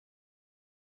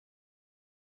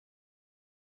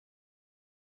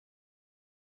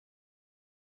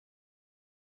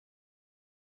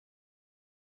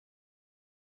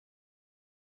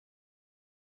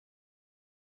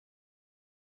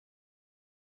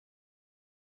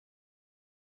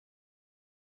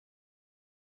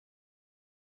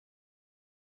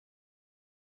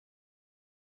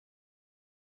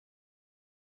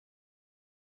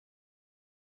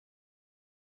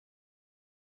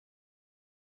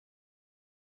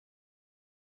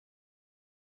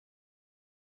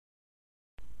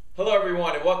Hello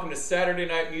everyone and welcome to Saturday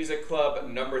Night Music Club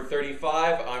number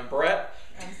 35. I'm Brett.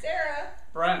 I'm Sarah.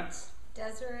 Brent.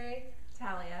 Desiree.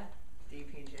 Talia.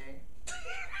 DPJ.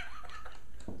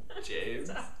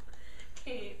 James.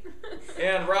 Kate.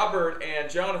 And Robert and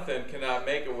Jonathan cannot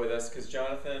make it with us because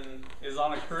Jonathan Is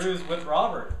on a cruise with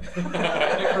Robert in the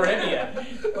Caribbean.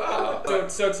 Wow.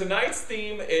 So tonight's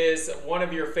theme is one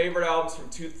of your favorite albums from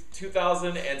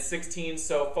 2016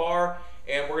 so far.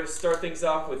 And we're going to start things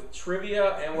off with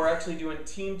trivia, and we're actually doing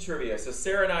team trivia. So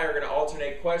Sarah and I are going to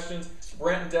alternate questions.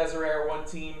 Brent and Desiree are one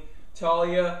team.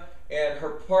 Talia and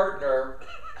her partner,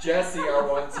 Jesse, are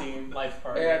one team. Life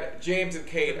partner. And James and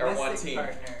Kate are one team.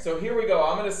 Partner. So here we go.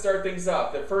 I'm going to start things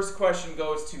off. The first question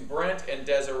goes to Brent and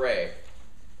Desiree.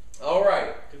 All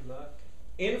right. Good luck.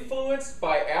 Influenced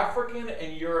by African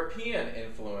and European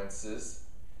influences,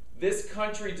 this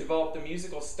country developed the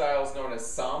musical styles known as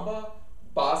samba,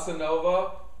 bossa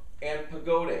nova, and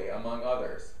pagode, among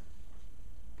others.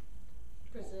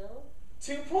 Brazil.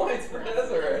 2 points for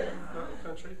Desiree.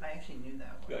 Country. I actually knew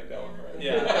that You one. like that one, right?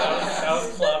 Yeah, that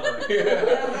was clever.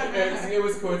 It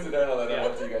was coincidental that I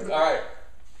went to you guys. All right.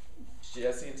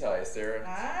 Jesse and Talia.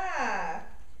 Sarah.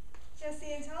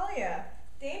 Jesse and Talia.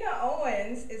 Dana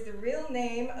Owens is the real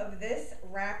name of this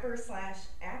rapper slash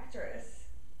actress.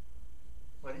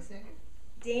 What is it?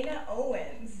 Dana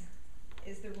Owens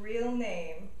is the real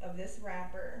name of this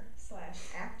rapper slash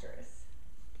actress.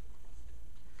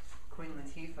 Queen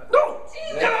Latifah. No!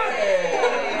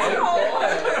 Hey!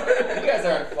 You guys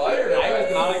are on fire tonight. I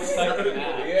was not expecting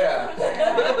that. Yeah.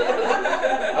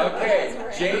 Okay,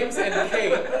 James and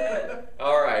Kate.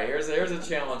 All right, here's a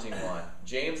challenging one.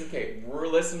 James and Kate,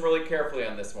 listen really carefully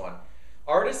on this one.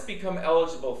 Artists become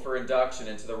eligible for induction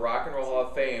into the Rock and Roll Hall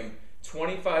of Fame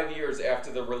 25 years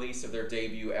after the release of their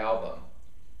debut album.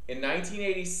 In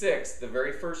 1986, the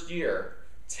very first year,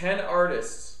 10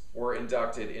 artists were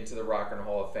inducted into the Rock and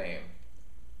Roll Hall of Fame.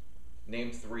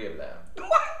 Name 3 of them.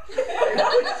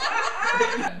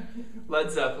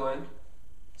 Led Zeppelin.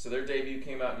 So their debut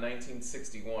came out in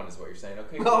 1961 is what you're saying.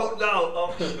 Okay. No, no.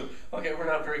 Oh, okay, we're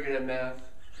not very good at math.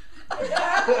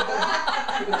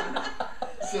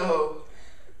 So,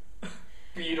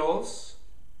 Beatles.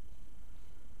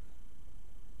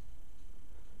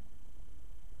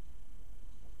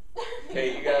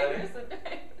 Okay, you got it.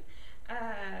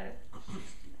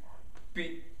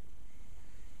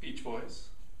 Beach Boys.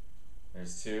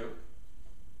 There's 2.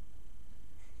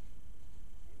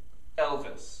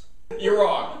 Elvis. You're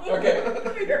wrong.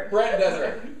 Okay. Brent and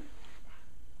Desiree.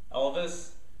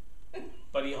 Elvis,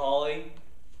 Buddy Holly,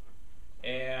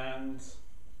 and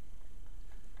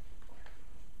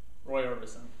Roy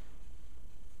Orbison.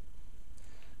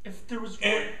 If there was What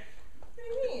do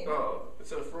you mean? oh,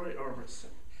 it's a Roy Orbison.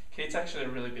 Kate's actually a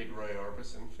really big Roy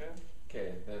Orbison fan.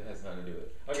 Okay, that has nothing to do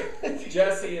with it. Okay,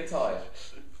 Jesse and Talia.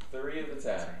 3 of the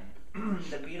 10.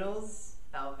 The Beatles,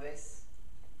 Elvis,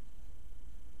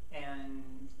 and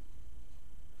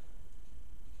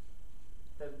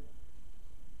the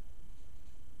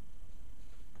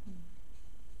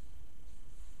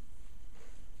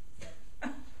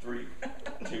 3,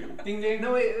 2. Ding ding.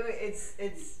 no wait, it's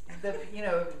the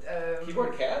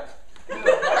Keyboard cat? no,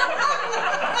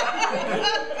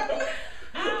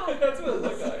 That's what it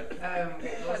looked like.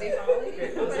 Buddy Holly?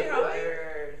 Buddy Buddy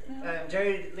Holly?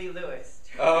 Jerry Lee Lewis.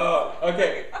 Oh,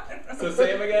 okay. So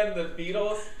say them again. The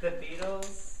Beatles, The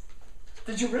Beatles,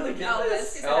 Did you really get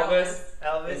this? Elvis.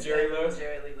 Elvis, And Jerry Lewis?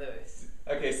 Jerry Lee Lewis.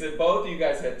 Okay, so both of you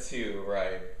guys had 2,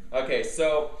 right? Okay,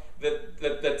 so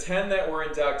the 10 that were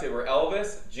inducted were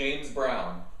Elvis, James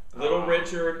Brown, Little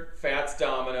Richard, Fats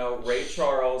Domino, Ray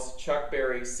Charles, Chuck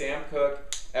Berry, Sam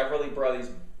Cooke, Everly Brothers,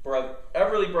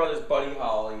 Buddy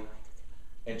Holly,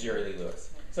 and Jerry Lee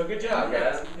Lewis. So good job,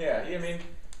 guys. Yeah, I mean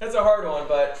that's a hard one,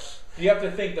 but you have to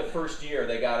think the first year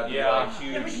they gotta be like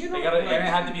huge. It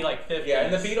had to be like 50. Yeah,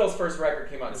 and the Beatles' first record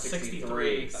came out in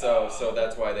 63. '63, so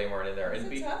that's why they weren't in there. It's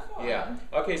And a tough one. Yeah.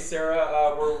 Okay,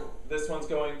 Sarah, this one's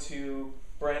going to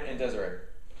Brent and Desiree.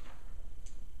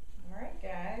 Alright,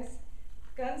 guys.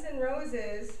 Guns N'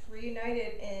 Roses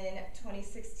reunited in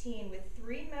 2016 with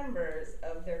 3 members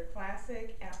of their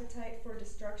classic Appetite for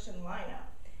Destruction lineup,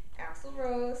 Axl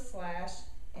Rose, Slash,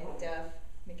 and Duff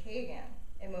McKagan.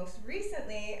 And most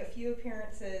recently, a few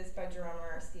appearances by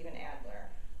drummer Steven Adler.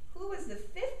 Who was the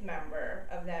 5th member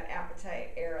of that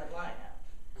Appetite era lineup?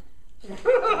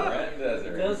 Brent and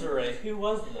Desiree. Desiree, who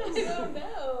was I this? don't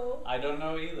know. I don't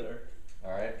know either.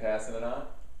 All right, passing it on.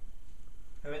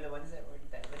 Who are the ones that were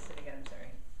listed again? I'm sorry.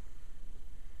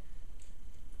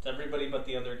 It's everybody but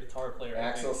the other guitar player. I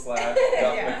Axl think. Slash, Duff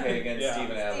Yeah. McKagan, Yeah.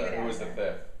 Steven Adler. Steven Who was the Adler.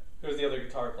 5th? Who's the other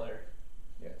guitar player?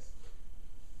 Yes.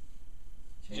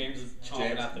 James is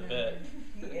James? chomping at the bit.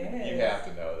 He is. You have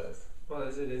to know this. Well,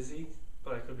 is it Izzy?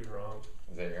 But I could be wrong.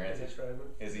 Is that your answer? Izzy Stradlin?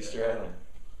 Izzy Stradlin.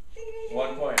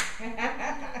 1 point.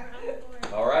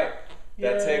 Round All right.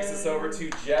 That takes us over to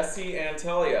Jesse and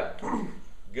Talia.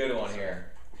 Good one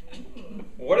here.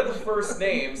 What are the first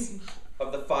names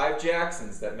of the 5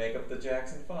 Jacksons that make up the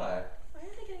Jackson 5? Why are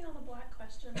they getting all the black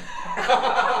questions?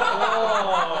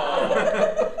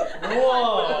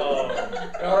 Whoa!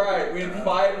 All right, we have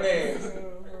 5 names.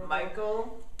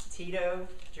 Michael, Tito,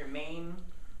 Jermaine.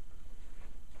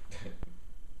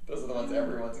 Those are the ones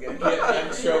everyone's gonna get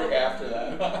and choke after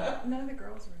that. None of the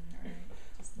girls were in there, right?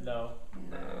 Just the, No.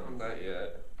 No, not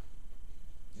yet.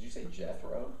 Did you say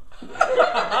Jethro?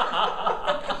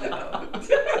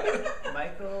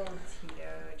 Michael,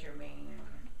 Tito, Jermaine.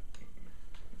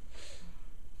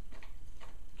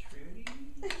 Trudy?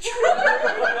 This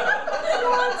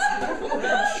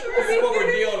is what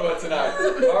we're dealing with tonight.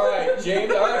 All right,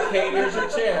 James. All right, Kate. Here's your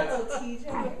chance. TJ.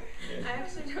 I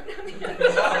actually don't know the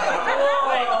answer.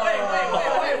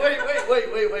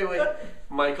 Wait.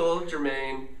 Michael,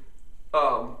 Jermaine.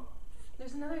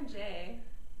 There's another J.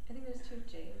 I think there's 2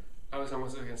 J's. I was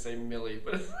almost gonna say Millie,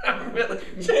 but it's not Millie.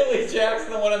 Millie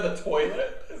Jackson, the one on the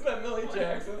toilet. Isn't that Millie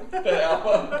Jackson? That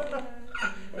album.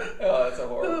 Oh, that's a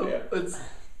horror. Yeah. It's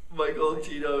Michael,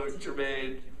 Tito,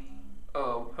 Jermaine.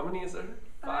 Jermaine. How many is there?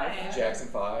 5. Jackson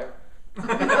 5. This is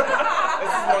what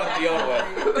I'm dealing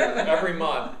with every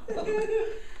month.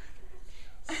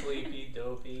 Sleepy,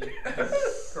 dopey,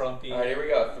 grumpy. All right, here we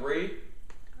go. 3,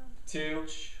 2,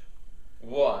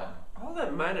 1. All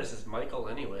that matters is Michael,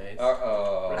 anyways.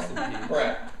 Uh-oh. Rest in peace.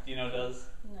 Brett. Do you know does?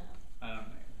 No. I don't know.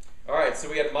 All right, so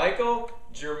we had Michael,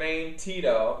 Jermaine,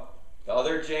 Tito, the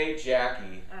other J,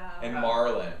 Jackie, and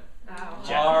Marlon. Ow.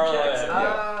 Marlon. Jackson. Yeah.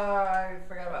 I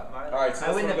forgot about Marlon. All right, so I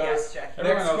this wouldn't one have goes. guessed Jackie. Next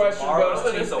Everyone knows question Marlon.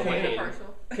 goes There's to a Wayne.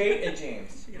 Kate and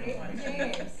James. Kate and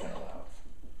James.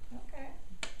 Okay.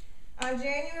 On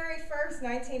January 1st,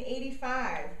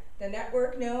 1985, the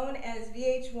network known as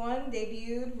VH1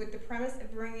 debuted with the premise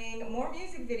of bringing more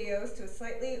music videos to a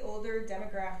slightly older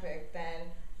demographic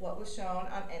than what was shown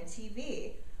on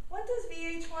MTV. What does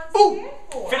VH1 stand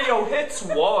for? Video Hits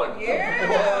 1. Yeah.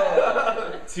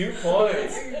 Whoa. 2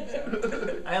 points.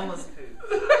 I almost pooped.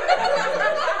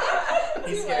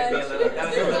 He scared me a little. That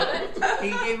was a little. He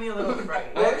gave me a little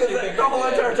fright. I actually think The whole I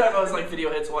did. entire time I was like, Video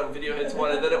Hits 1, Video Hits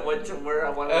 1, and then it went to where I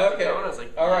wanted it to Okay. go, and I was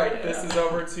like, All right, yeah. this is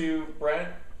over to Brent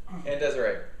and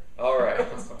Desiree. All right.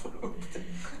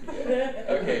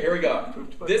 Okay, here we go.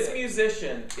 This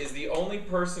musician is the only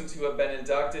person to have been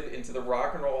inducted into the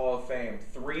Rock and Roll Hall of Fame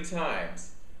 3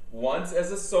 times. Once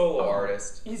as a solo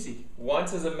artist, Easy.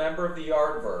 once as a member of the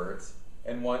Yardbirds,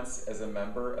 and once as a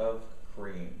member of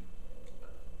Cream.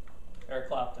 Eric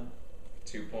Clapton.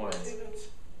 2 points.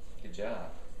 Good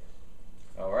job.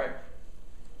 All right.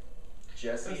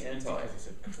 Jesse and Ty. Because he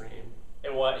said cream.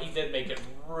 It was. He did make it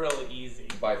really easy.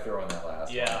 By throwing that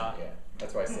last Yeah. one. Yeah.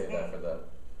 That's why I saved that for the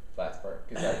last part.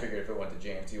 Because I figured if it went to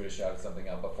James, he would have shouted something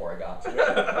out before I got to it.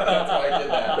 That's why I did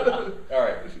that. All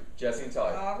right. Jesse and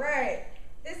Ty. All right.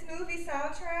 This movie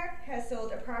soundtrack has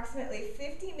sold approximately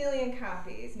 50 million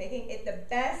copies, making it the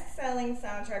best-selling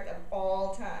soundtrack of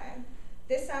all time.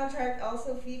 This soundtrack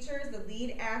also features the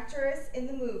lead actress in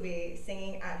the movie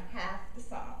singing on half the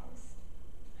songs.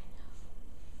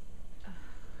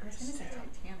 I was gonna say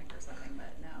Titanic or something,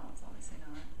 but no, it's obviously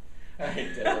not. I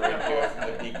did already do it from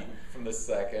the beginning, from the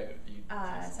second. You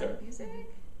Sound start. of Music? Let me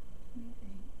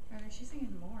think. Or is she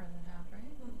singing more than half, right?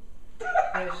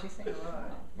 Yeah, she sang a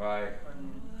lot. Right.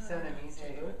 On Sound of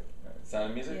Music. Sound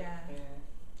of Music? Yeah.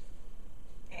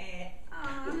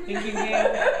 Ding, ding, ding.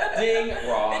 Ding.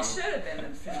 Wrong. It should have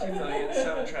been. 50 million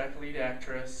soundtrack lead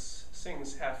actress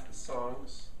sings half the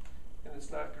songs, and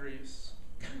it's not Grease.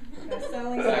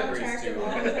 Best-selling It's not soundtrack Grease too. of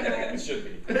all time. It should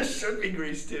be. It should be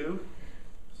Grease too.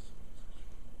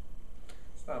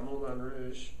 It's not Moulin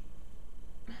Rouge.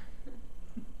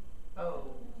 Oh,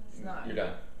 it's not. You're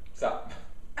done. Stop.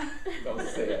 Don't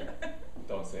say it.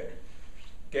 Don't say it.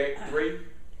 Okay, 3,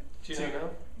 Do you 2, know?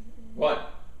 1.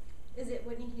 Is it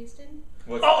Whitney Houston?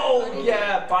 What's Oh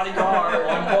yeah, Bodyguard.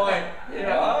 1 point.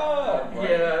 Yeah. Oh,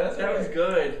 Yeah, that was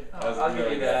good. That was I'll really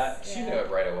give you good. that. She knew it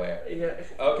right away. Yeah.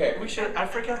 Okay. We should. I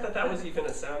forgot that was even a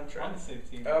On soundtrack. the same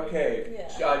team. Okay.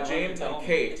 Yeah. James and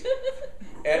Kate.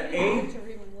 At 8 To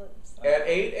read my lips. At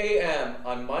 8 a.m.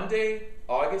 on Monday,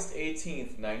 August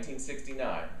 18th,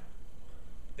 1969,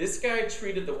 this guy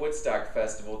treated the Woodstock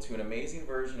Festival to an amazing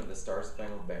version of the Star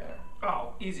Spangled Banner.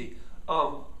 Oh, easy.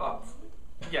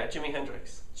 Yeah, Jimi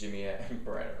Hendrix. Jimmy and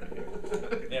Brent.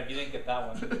 Yeah, if you didn't get that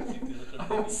one, you should have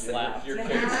been slapped. You're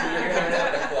kicked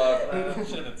out of the club.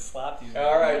 Should have been slapped. You.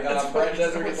 All right, Brent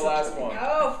doesn't get the last one.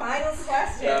 Oh, final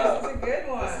question. Yeah. This is a good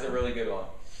one. This is a really good one.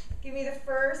 Give me the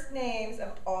first names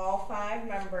of all 5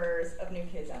 members of New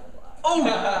Kids on the Block. Oh!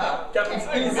 That was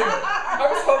easy. I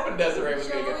was hoping Desiree was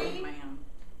going to get Joey.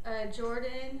 Oh, man.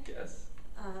 Jordan. Yes.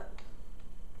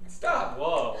 Stop.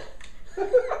 Whoa.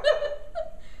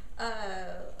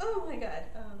 Oh my God.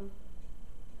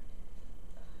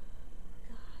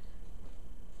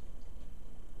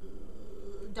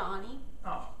 Donnie.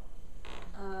 Oh.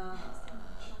 God.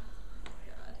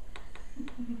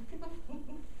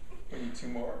 We need 2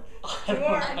 more. 2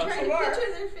 more. I'm trying 2 to more.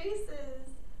 picture their faces.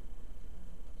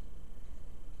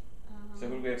 So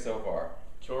who do we have so far?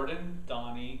 Jordan,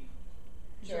 Donnie,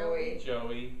 Joey.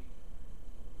 Joey.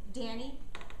 Danny.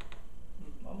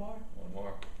 One more. One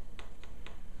more.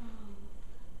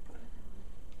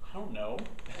 I don't know.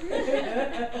 Look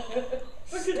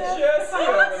at Jesse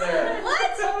over there.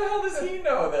 What? How the hell does he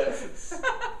know this?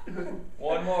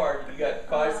 One more. You got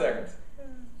 5 seconds.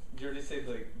 Did you already say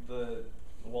the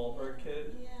Wahlberg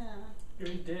kid? Yeah. You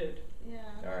already did. Yeah.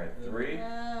 All right. 3,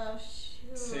 Oh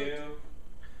shoot. 2.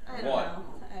 I don't 1. know.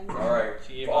 I'm All right.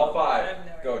 She gave All up. 5. I have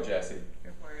no Go, idea. Jesse. Go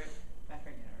for it. I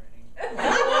forget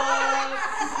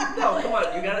already. No, come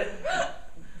on, you gotta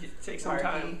take some Marky.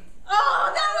 time.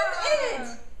 Oh, that was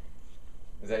it.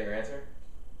 Is that your answer?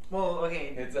 Well,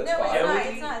 okay. That's No, 5. it's not.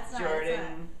 Joey, It's not. It's not.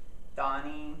 Jordan,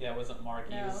 Donnie. Yeah, it wasn't Mark.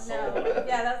 He No, was no. solo.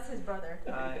 Yeah, that's his brother.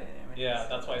 Yeah,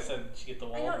 that's why I said she get the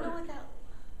Wahlberg. I don't know what that.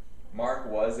 Mark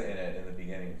was in it in the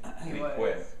beginning. He He was.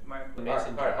 quit. Mark All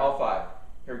right, all 5.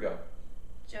 Here we go.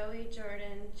 Joey,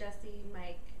 Jordan, Jesse,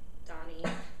 Mike, Donnie.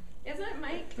 Isn't it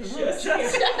Mike? We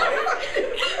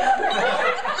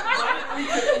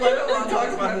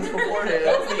talked about this beforehand.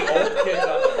 That's the old kids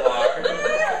on the block.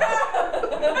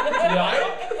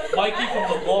 Yeah, Mikey from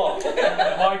the block.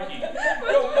 Mikey.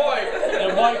 Go, Mike.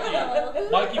 Yeah, Mikey.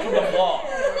 Mikey from the block.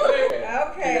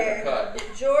 Okay. Cut.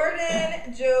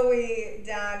 Jordan, Joey,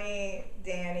 Donnie,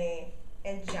 Danny,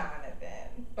 and Jonathan.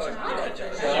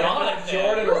 Jonathan.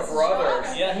 Jordan were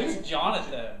brothers. Yeah, who's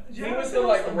Jonathan? He was the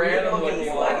like random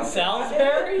looking one.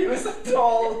 Salisbury? He was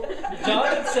tall.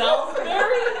 Jonathan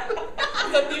Salisbury?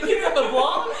 Is that New Kids on the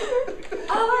Block?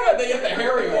 Oh yeah, they get the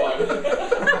hairy one.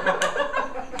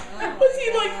 Was he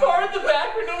like far in the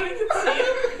back where nobody could see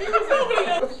him? Nobody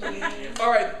knows. All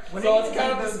right, so let's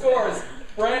count up the scores.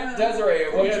 Brent, Desiree,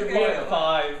 what's your final?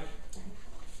 5.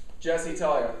 Jesse,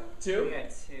 Talia. 2? We got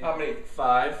 2. How many?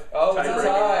 5. Oh, it's a Tiebreaker.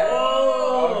 tie.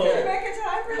 Did you Okay. make a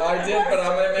tie? I did, but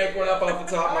I'm gonna make one up off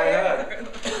the top of my head.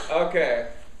 Okay,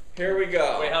 here we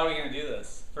go. Wait, how are we going to do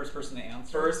this? First person to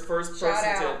answer?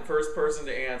 Shout First person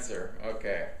to answer.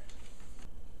 Okay.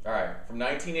 All right, from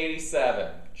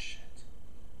 1987.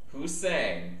 Who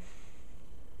sang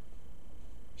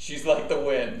 "She's Like the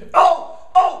Wind"? Oh!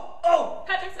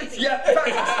 Patrick Swayze. Yeah.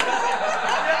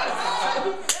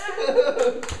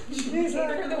 She's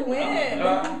for the win.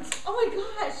 Oh my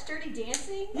gosh, Dirty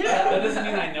Dancing. That doesn't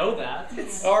mean I know that.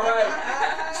 All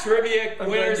right, trivia I'm glad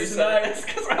you winners said tonight: it.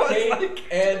 'Cause I was Kate like-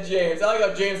 and James. I like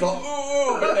how James all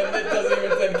ooh, but then it doesn't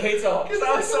even. Then Kate's all. Because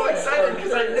I was so excited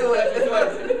because I knew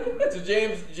it. So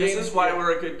James. This is why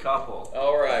we're a good couple.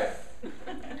 All right.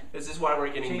 This is why we're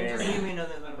getting James doesn't married. even know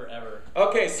that Never ever.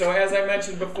 Okay, so as I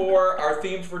mentioned before, our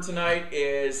theme for tonight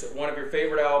is one of your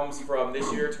favorite albums from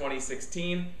this year,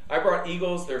 2016. I brought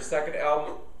Eagles, their second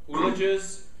album,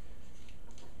 Oolages.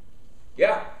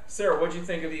 Yeah, Sarah, what'd you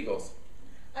think of Eagles?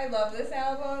 I love this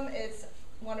album. It's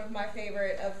one of my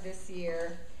favorite of this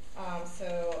year.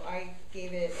 So I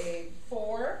gave it a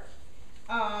 4.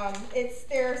 It's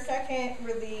their second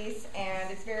release,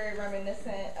 and it's very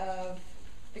reminiscent of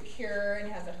The Cure,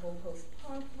 and has a whole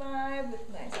post-punk vibe with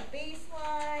nice bass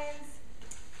lines.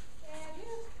 And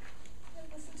yeah,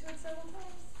 I've listened to it several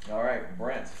times. All right,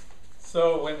 Brent.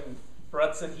 So when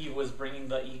Brett said he was bringing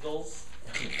the Eagles,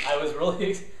 I was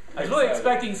really Excited.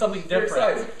 expecting something You're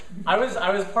different. excited.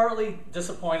 I was partly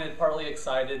disappointed, partly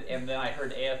excited, and then I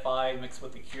heard AFI mixed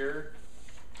with The Cure.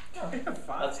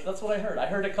 That's what I heard. I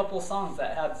heard a couple of songs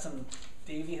that had some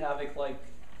Davey Havok like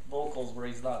vocals where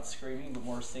he's not screaming but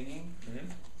more singing,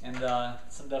 and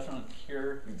some definite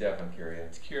Cure Definitely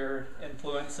curious. Cure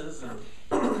influences, and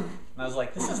I was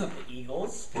like, this isn't the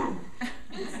Eagles.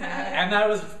 And I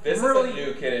was This really is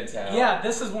a new kid in town. yeah.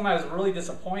 This is when I was really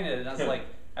disappointed, and I was like,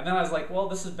 and then I was like, well,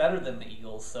 this is better than the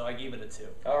Eagles, so I gave it a 2.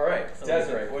 All right, So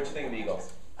Desiree, what'd you think of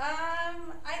Eagles? I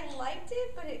liked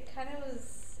it, but it kind of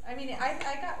was. I mean, I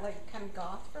got like kind of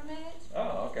goth from it.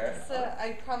 Oh, okay. So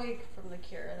I probably from The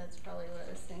Cure. That's probably what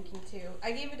I was thinking too.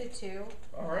 I gave it a 2.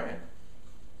 All right.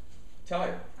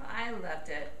 Talia. I loved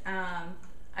it.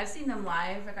 I've seen them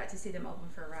live. I got to see them open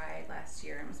for Ride last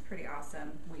year, and it was pretty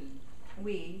awesome.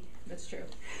 That's true.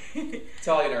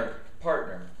 Talia and her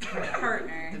partner.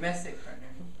 Partner. Domestic partner.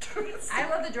 I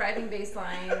love the driving bass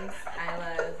lines. I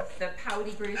love the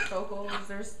pouty British vocals.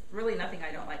 There's really nothing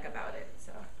I don't like about it.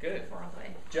 So Good. 4 all the way.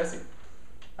 Jesse.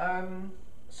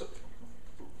 So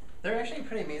they're actually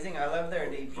pretty amazing. I love their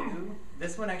debut.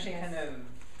 This one actually kind of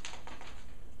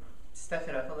stepped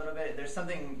it up a little bit. There's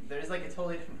like a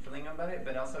totally different feeling about it,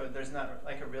 but also there's not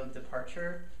like a real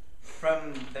departure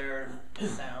from their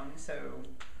sound. So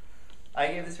I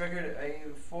gave this record a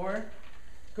 4.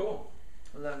 Cool.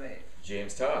 Love it.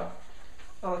 James Todd.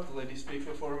 I'll let the lady speak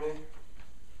before me.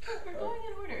 We're going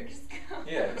in order. Just go.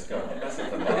 Yeah, just go. Don't mess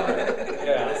with the vibe.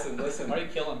 Yeah. Listen. Why are you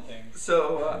killing things?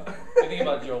 So, What do you think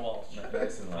about Joe Walsh?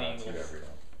 Nice and loud The too, Eagles.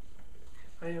 everyone.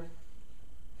 I am.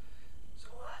 So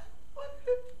what?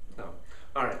 No.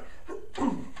 All right.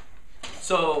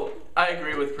 So I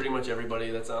agree with pretty much everybody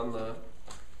that's on the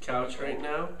couch right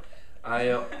now.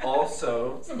 I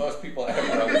also. It's the most people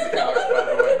ever on this couch, by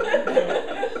the way.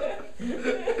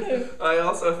 I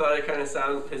also thought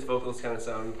his vocals kind of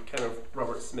sound kind of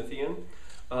Robert Smithian.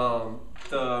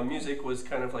 The music was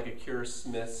kind of like a Cure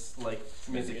Smith's like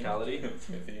musicality.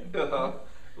 Smithian.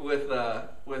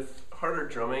 With harder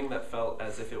drumming that felt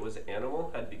as if it was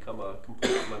Animal had become a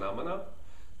complete phenomena.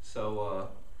 So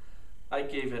I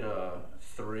gave it a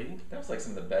 3. That was like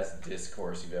some of the best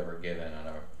discourse you've ever given on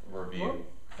a review.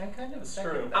 I kind of It's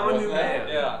second true. that. I'm a Was new that? man.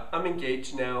 Yeah. I'm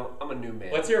engaged now. I'm a new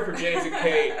man. Let's hear it for James and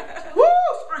Kate. Woo!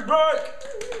 Spring break!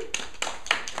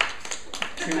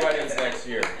 2 weddings next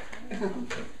year.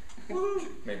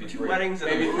 Maybe 3. 2 weddings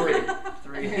and Maybe a movie.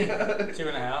 3.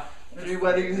 2.5. 3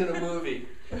 weddings and a movie.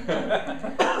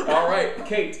 All right,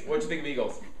 Kate, what'd you think of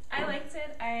Eagles? I liked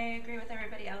it. I agree with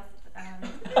everybody else. There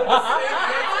was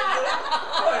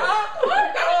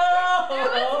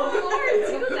more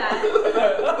to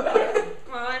that.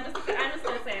 Well, I'm just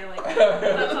gonna say I liked it.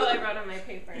 That's all I wrote on my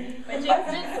paper. But James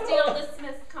did steal the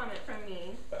Smith comment from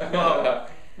me Well,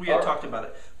 we had talked about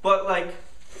it. But like,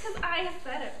 because I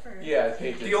said it first. Yeah,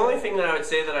 Kate did the only thing that I would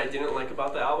say that I didn't like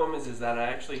about the album is that I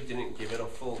actually didn't give it a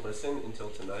full listen until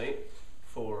tonight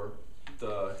for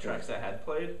the tracks I had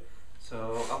played.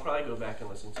 So I'll probably go back and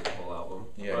listen to the whole album.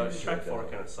 Yeah, But you should, track 4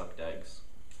 definitely. kind of sucked eggs.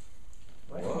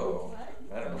 Whoa.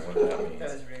 I don't know what that That means.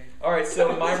 was rude. All right,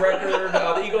 so my record,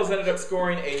 the Eagles ended up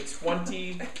scoring a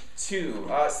 22.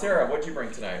 Sarah, what'd you bring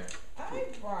tonight? I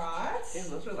brought. Damn,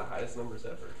 those are the highest numbers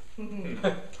ever.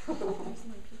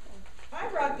 I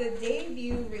brought the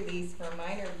debut release for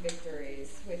Minor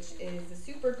Victories, which is a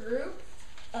super group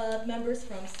of members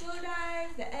from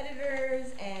Slowdive, the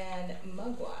Editors, and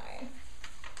Mugwai.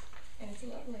 And it's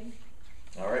lovely.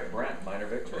 All right, Brent, Minor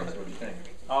Victories, what'd you think?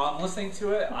 Listening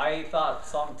to it, I thought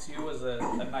song 2 was a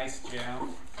nice jam.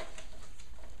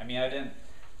 I mean,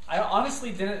 I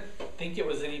honestly didn't think it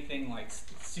was anything like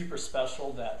super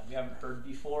special that we haven't heard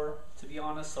before, to be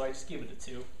honest, so I just gave it a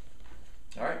 2.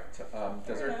 All right,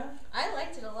 Desert. I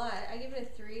liked it a lot. I give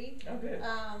it a 3. Oh, good.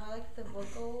 I liked the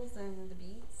vocals and the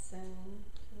beats, and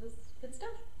it was good stuff.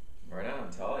 Right on,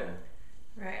 Talia.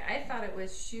 Right. I thought it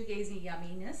was shoegazy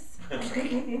yumminess.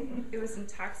 It was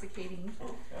intoxicating,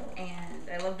 and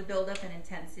I love the build up and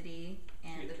intensity,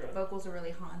 and the vocals are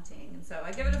really haunting. And so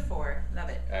I give it a 4. Love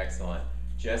it. Excellent.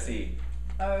 Jesse.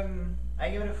 I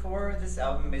give it a 4. This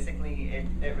album basically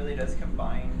it really does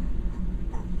combine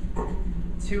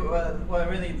two. Well, I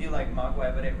really do like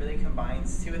Mogwai, but it really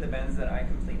combines 2 of the bands that I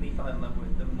completely fell in love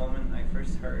with the moment I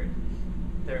first heard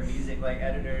their music. Like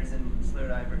Editors and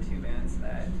Slowdive are 2 bands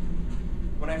that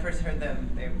when I first heard them,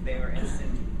 they were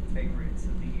instant favorites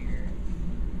of the year.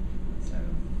 So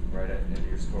Right, and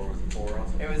your score was a 4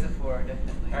 also? it was a 4,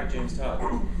 definitely. All right, James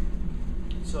Todd.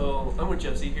 So I'm with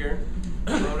Jesse here.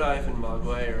 Slowdive and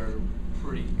Mogwai are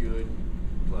pretty good,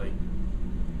 like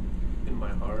in my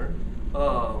heart.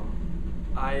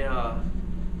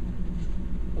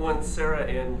 When Sarah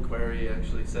Ann Query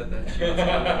actually said that she was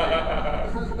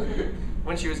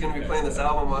when she was going to be playing this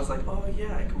album, I was like, oh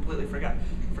yeah, I completely forgot.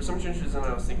 For some strange reason,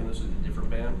 I was thinking this was a different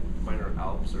band, Minor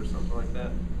Alps or something like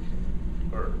that,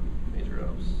 or Major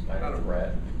Alps. Minor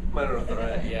Threat. Minor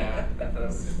Threat, yeah. I thought it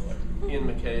was Ian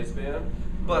McKay's band.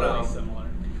 But Really similar.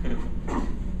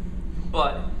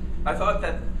 But I thought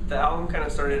that the album kind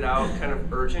of started out kind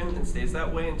of urgent and stays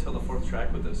that way until the 4th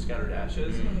track with the Scattered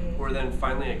Ashes, where then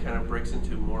finally it kind of breaks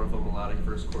into more of a melodic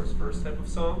verse, chorus, verse type of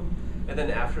song. And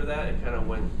then after that, it kind of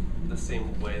went the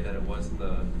same way that it was in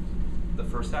the the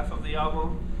first half of the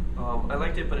album. I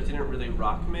liked it, but it didn't really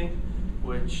rock me,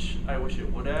 which I wish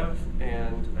it would have.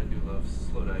 And I do love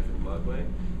Slowdive and Mugway,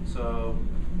 so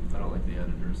I don't like the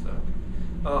editors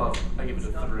though. I give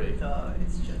it a 3.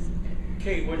 It's just.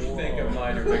 Kate, what'd you think of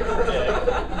Minor Victory?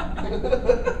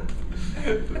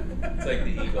 It's like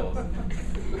the Eagles.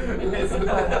 It's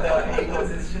not the Eagles,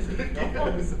 it's just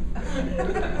Eagles.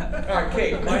 Alright,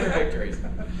 Kate, Minor Victories.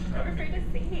 I'm afraid to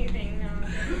say anything now.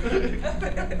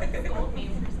 Scold me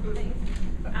for something.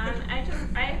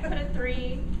 I put a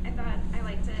 3. I thought I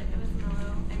liked it. It was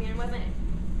mellow. I mean, it wasn't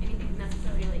anything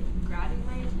necessarily like grabbing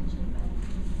my attention,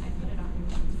 but I put it on.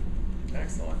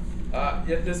 Excellent.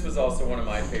 Yeah, this was also one of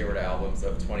my favorite albums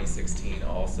of 2016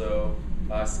 also.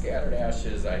 Scattered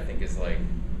Ashes, I think, is like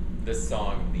the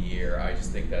song of the year. I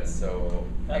just think that's so...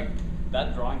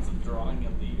 That drawing's the drawing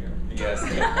of the year. Yes,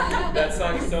 that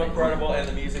song is so incredible, and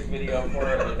the music video for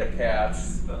it with the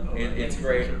cats, it's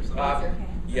great.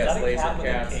 Yes, Is that a Laser cat with a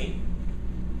Cats. cape?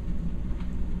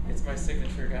 It's my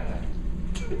signature guy.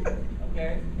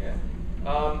 Okay. Yeah.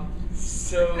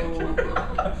 So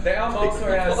the album also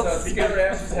has Scattered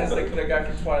Ashes has the guy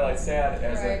from Twilight Sad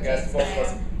as a guest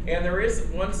vocalist, and there is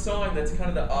one song that's kind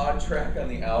of the odd track on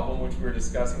the album, which we were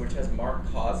discussing, which has Mark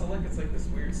Kozelek. It's like this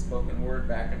weird spoken word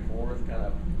back and forth kind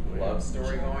of love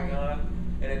story going on,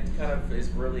 and it kind of is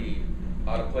really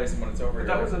out of place. And when it's over, you're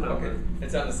That was like, a number. okay,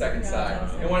 it's on the second Yeah, side,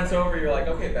 it's on the and when it's over, you're like,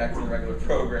 okay, back to the regular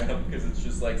program because it's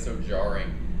just like so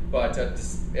jarring. But I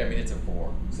mean, it's a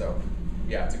 4, so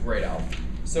yeah, it's a great album.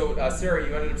 So, Sarah,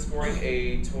 you ended up scoring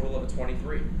a total of a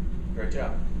 23. Great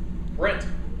job. Brent.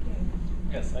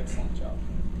 Yes, excellent job.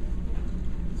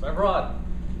 So I brought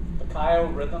the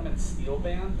Kaio Rhythm and Steel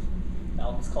Band. The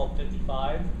album's called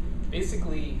 55.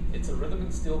 Basically, it's a rhythm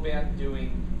and steel band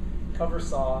doing cover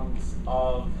songs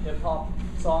of hip-hop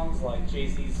songs like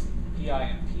Jay-Z's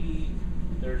P.I.M.P.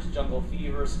 There's Jungle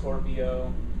Fever,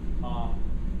 Scorpio.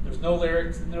 There's no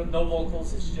lyrics, no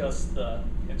vocals, it's just the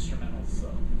instrumentals,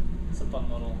 so it's a fun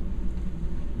little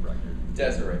record.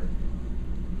 Desiree.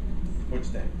 What'd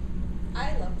you think?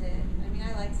 I loved it. I mean,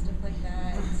 I like stuff like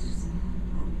that. It's just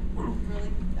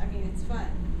really, I mean, it's fun.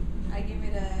 I give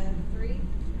it a 3.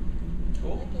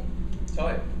 Cool. I like it. Tell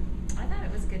you. I thought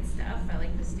it was good stuff. I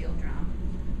like the steel drum.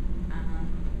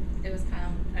 It was kind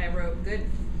of, I wrote good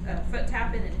foot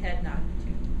tapping and head nod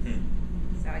too.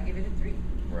 So I give it a 3.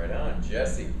 Right on.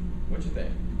 Jesse, what'd you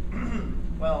think?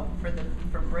 Well,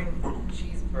 for Brain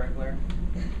Cheese Burglar,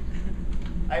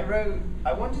 I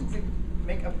wanted to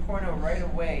make a porno right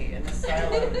away in the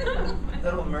style of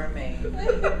Little Mermaid.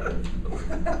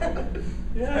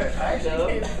 Yeah, I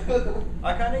actually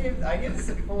I give this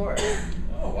a 4.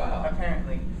 Oh, wow.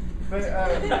 Apparently. But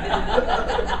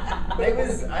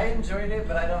I enjoyed it,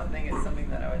 but I don't think it's something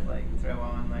that I would like throw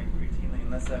on like routinely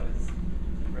unless I was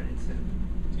ready to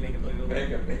make a movie.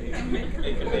 Make a baby. Make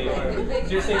a baby. So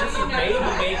you're saying this is baby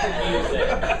making music.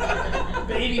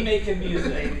 Baby making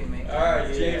music. Baby making All right,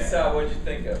 music. James Sal, what'd you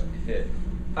think of it?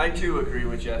 I too agree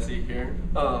with Jesse here.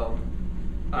 Yeah,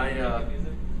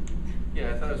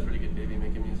 I thought it was pretty good, baby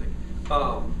making music.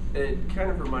 It kind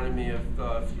of reminded me of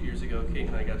a few years ago, Kate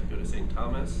and I got to go to St.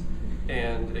 Thomas,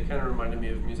 and it kind of reminded me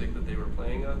of music that they were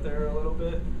playing out there a little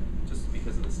bit, just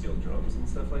because of the steel drums and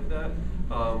stuff like that.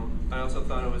 I also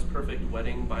thought it was perfect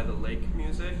wedding by the lake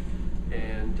music,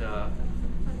 and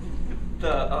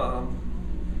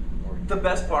the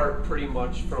best part, pretty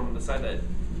much from the side that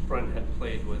Brent had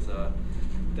played, was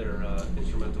their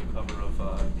instrumental cover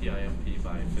of P.I.M.P.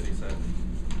 by 50 Cent.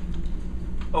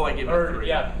 Oh, I gave it a 3.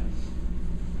 Yeah.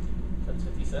 That's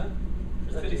 50 Cent? Or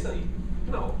is that 50 Jay-Z? Cent.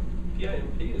 No,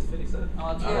 P.I.M.P. is 50 Cent.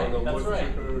 Oh, that's I right. don't know That's what right.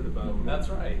 you heard about me. That's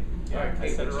right. All right, I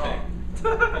Kate, said it what'd you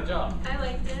wrong. Good job. I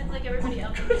liked it, like everybody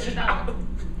else. It felt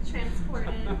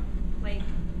transported. Like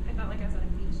I felt like I was at a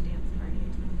beach dance party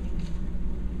or something.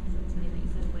 So it's funny that you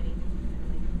said wedding.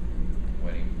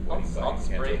 Wedding I'll just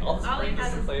bring I'll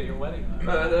this and play at your wedding. I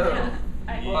know.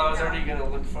 Yeah, Well, I was already going to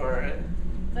look for it.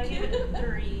 So I gave it a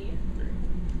 3.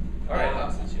 All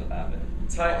right, Since you'll have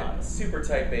it. super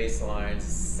tight bass lines,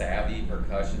 savvy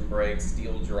percussion breaks,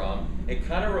 steel drum. It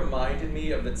kind of reminded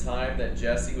me of the time that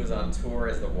Jesse was on tour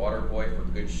as the water boy for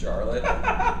Good Charlotte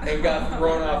and got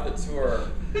thrown off the tour.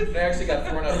 They actually got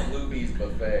thrown out of Bluebee's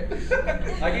buffet.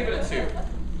 I gave it a 2.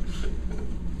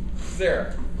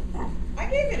 Sarah. I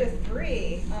gave it a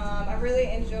 3. I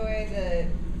really enjoyed the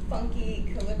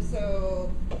funky calypso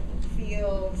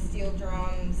feel, steel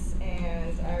drums,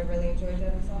 and I really enjoyed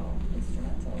that as well.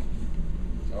 Instrumental.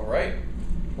 All right.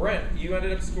 Brent, you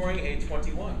ended up scoring a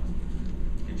 21.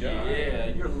 Good job. Yeah,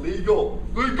 you're legal.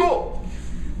 Legal!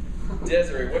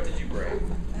 Desiree, what did you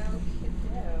bring?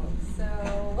 So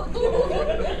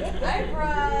I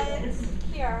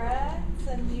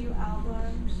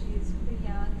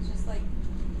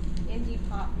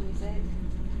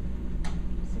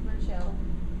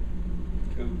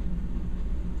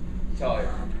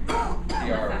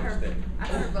I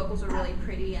thought her vocals were really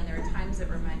pretty, and there were times that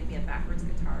reminded me of backwards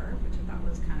guitar, which I thought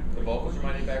was kind of The really vocals cool.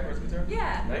 remind you of backwards guitar?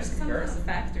 Yeah, Nice there's some comparison.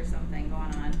 effect or something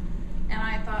going on. And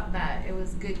I thought that it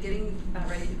was good getting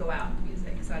ready to go out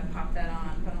music, so I'd pop that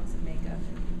on, put on some makeup,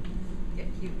 and get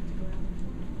cute to go out.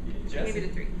 I Jesse? gave it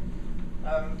a 3.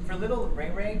 For Little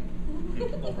Ray Ray,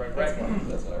 Little Ray That's Ray. what-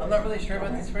 that's what I I'm wrote. not really sure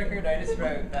about this record. I just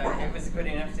wrote that it was good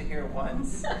enough to hear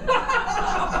once.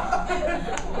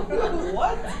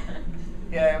 What?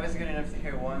 Yeah, it was good enough to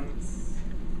hear once.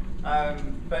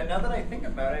 But now that I think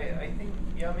about it, I think,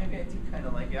 yeah, maybe I do kind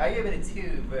of like it. I gave it a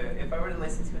 2, but if I were to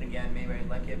listen to it again, maybe I'd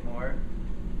like it more.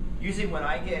 Usually when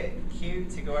I get cute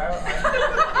to go out,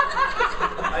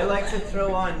 I like to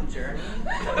throw on Journey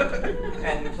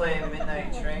and play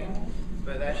Midnight Train.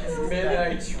 But that's just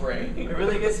Midnight Train. It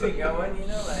really gets me going, you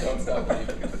know, like Don't stop me.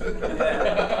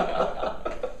 Yeah.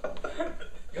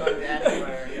 Going to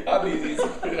anywhere. I'll be easy to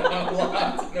put it on a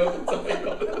lot to know the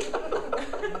title.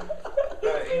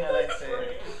 But you know, that's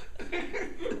it.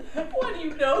 Why do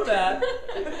you know that?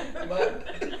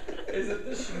 Is it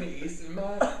the Shimmy East in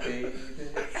my baby?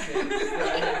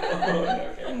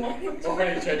 Okay. Morning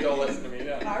Train, don't listen to me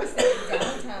now. I was thinking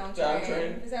Downtown Down Train.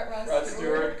 Train. Is that Rod Rod Stewart?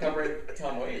 Stewart covering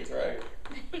Tom Waits, right?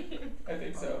 I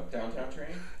think so. Downtown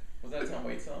Train? Was that a Tom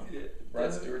Waits song? Yeah.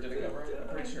 Rod Stewart did a cover? I'm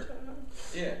pretty sure.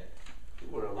 Yeah.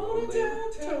 What a On a lonely-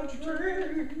 downtown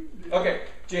train. Okay,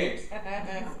 James.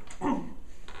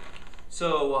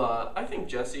 So I think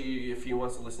Jesse, if he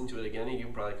wants to listen to it again, he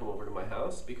can probably come over to my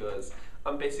house because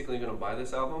I'm basically gonna buy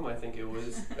this album. I think it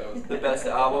was the best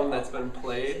album that's been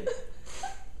played.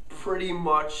 Pretty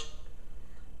much,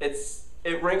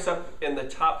 it ranks up in the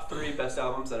top 3 best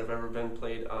albums that have ever been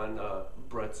played on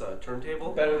Brett's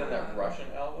turntable. Better than that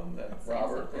Russian album that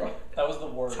Robert wrote. That was the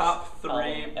worst. Top 3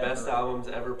 album best ever. albums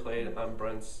ever played on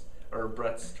Brett's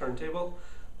turntable.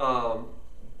 I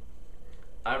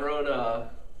wrote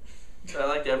I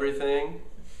liked everything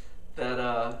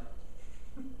that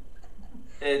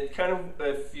it kind of,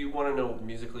 if you want to know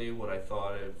musically what I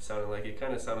thought it sounded like, it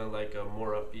kind of sounded like a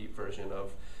more upbeat version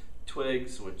of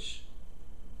Twigs, which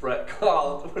Brett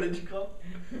called, what did you call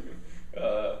it?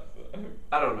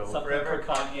 I don't know. Something Forever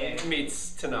for Kanye.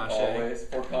 Meets Tinashe. Always.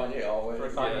 For Kanye, always. For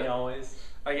Kanye, Yeah. always.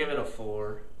 I gave it a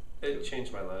 4. It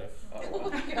changed my life. Oh, wow.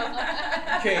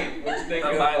 Kate, what you think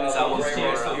I'm of buying this album Ray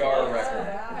tomorrow. Ray's PR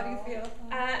record? How do you feel?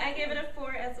 I gave it a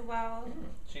 4 as well.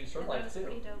 Changed I her thought it life was too.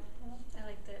 pretty dope. I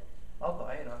liked it. I'll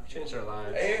buy it off you. Changed our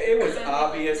lives. It was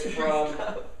obvious from.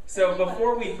 So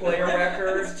before we play a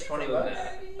record, $20.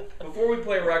 before we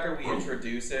play a record, we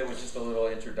introduce it with just a little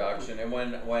introduction. And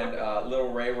when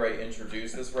Little Ray Ray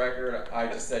introduced this record, I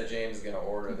just said James is gonna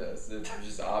order this. It was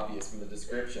just obvious from the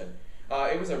description.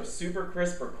 It was a super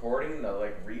crisp recording. The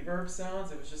like reverb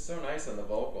sounds. It was just so nice on the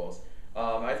vocals.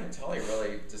 I think Tully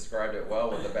really described it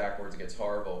well with the backwards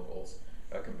guitar vocals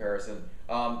comparison.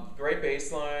 Great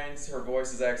bass lines. Her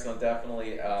voice is excellent.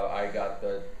 Definitely, I got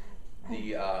the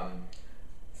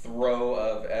throw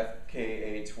of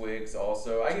FKA Twigs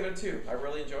also. I give it a 2. I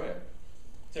really enjoyed it.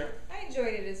 Sarah? I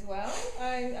enjoyed it as well.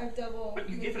 I've double. But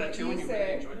you gave it a what 2 and you really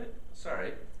said. enjoyed it?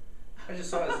 Sorry. I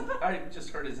just saw I just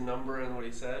heard his number and what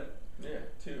he said. Yeah,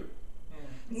 2.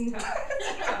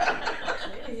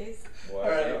 Jeez. Wow,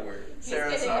 Alright. that weird.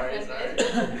 Sarah, getting sorry. offended.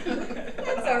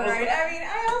 That's alright. I mean,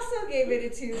 I also gave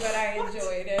it a 2, but I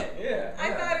enjoyed it. Yeah.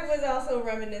 I thought it was also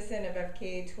reminiscent of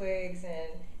FKA Twigs and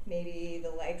maybe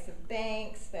the likes of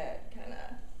Banks, that kind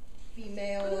of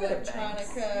female A little bit of Banks.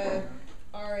 electronica,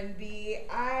 R&B.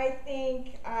 I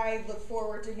think I look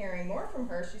forward to hearing more from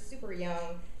her. She's super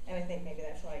young, and I think maybe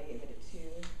that's why I gave it a 2,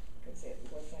 because it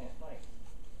wasn't like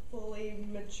fully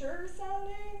mature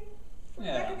sounding, for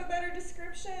lack of a better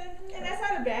description. And that's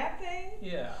not a bad thing.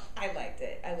 Yeah. I liked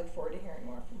it. I look forward to hearing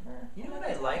more from her. You know what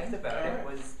I liked about it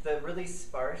was the really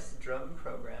sparse drum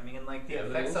programming and like the Yeah, the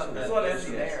effects on the, There's a lot of the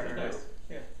instruments. snare. Nice.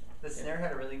 Yeah. The snare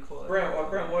had a really cool Brent,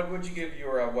 effect. what would you give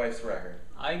your wife's record?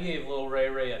 I gave Lil Ray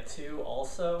Ray a 2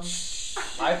 also.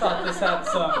 I thought this had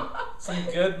some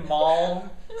good mall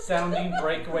sounding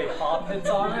breakaway pop hits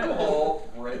on it. Oh,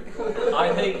 break.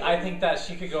 I think that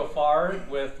she could go far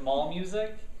with mall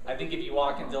music. I think if you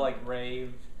walk into like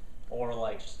rave or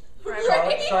like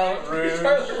Charlotte Rouge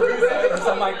or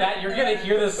something like that, you're gonna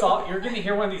hear this song. You're gonna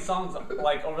hear one of these songs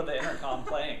like over the intercom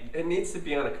playing. It needs to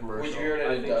be on a commercial. Would you hear it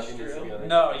in I think she needs to industrial? be on a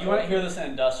No, commercial. you wouldn't hear this in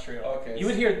industrial. Okay, You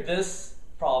would so- hear this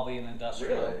probably in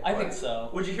industrial. Really? I think What? so.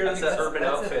 Would you hear I this think at so. Urban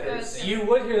that's a Outfitters? good- You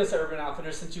would hear this at Urban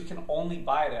Outfitters since you can only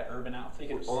buy it at Urban You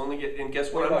Outfitters. can only get, and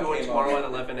guess What what, I'm about doing Kmart? tomorrow at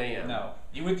 11 a.m. No,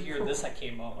 you would hear this at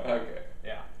K-Mo. Okay.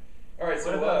 Yeah. All right.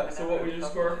 What about So what would you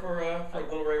another score couple? for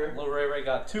Little Ray Ray? Lil Ray Ray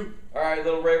got 2. All right,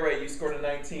 Little Ray Ray, you scored a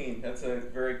 19. That's a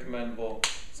very commendable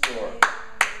score. score.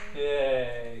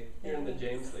 Yay. You're in the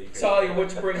James League. Talia,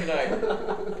 what you bring tonight?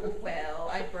 Well,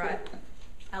 I brought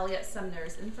Elliot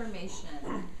Sumner's Information,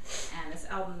 and this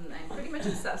album I'm pretty much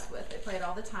obsessed with. I play it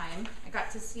all the time. I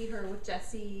got to see her with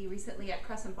Jesse recently at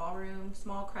Crescent Ballroom,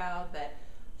 small crowd, but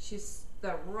she's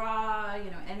the raw,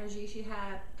 energy she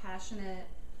had, passionate.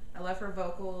 I love her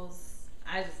vocals.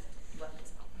 I just love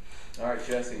this album. All right,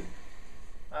 Jesse.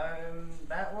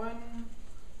 That one.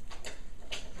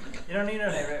 You don't need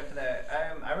a name for that.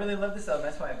 I really love this album.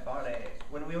 That's why I bought it.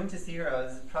 When we went to see her, I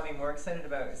was probably more excited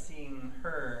about seeing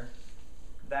her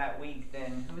that week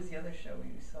than who was the other show we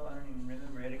saw? I don't even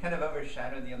remember. It kind of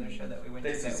overshadowed the other show that we went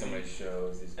They to. see that so many week.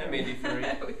 shows. These guys.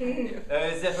 M83.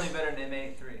 It was definitely better than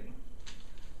M83.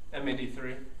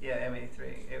 M83. Yeah,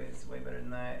 M83. It was way better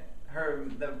than that.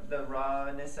 The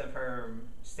rawness of her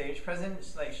stage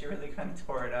presence, like she really kind of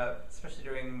tore it up, especially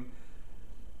during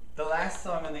the last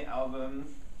song on the album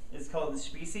is called "The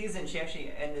Species," and she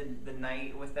actually ended the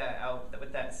night with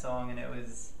that song, and it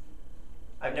was.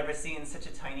 I've never seen such a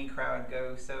tiny crowd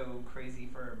go so crazy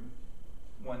for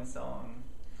one song.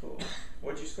 Cool.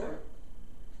 What'd you score?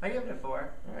 I give it a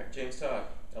 4. All right, James Todd,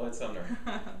 Elliot Sumner.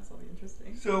 This will be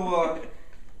interesting. So,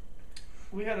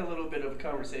 we had a little bit of a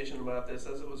conversation about this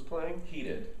as it was playing.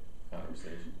 Heated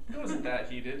conversation. It wasn't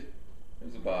that heated. It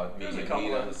was about There was a medium couple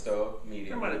heat of- on the stove, There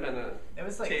medium. might have been a It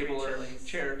was like table 3 or chilies.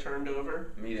 chair turned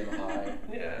over. medium high.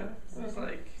 Yeah, it was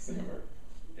like, Simmer.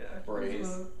 yeah.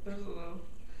 Braise. There's a little.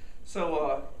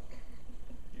 So,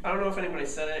 I don't know if anybody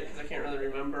said it because I can't really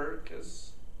remember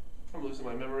because I'm losing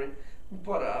my memory.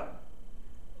 But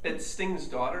it's Sting's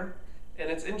daughter,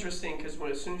 and it's interesting because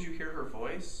as soon as you hear her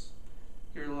voice,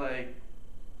 you're like,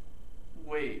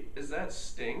 wait, is that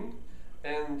Sting?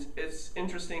 And it's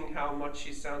interesting how much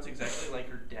she sounds exactly like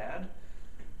her dad,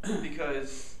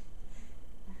 because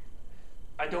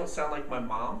I don't sound like my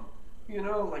mom,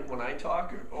 like when I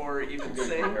talk or even Good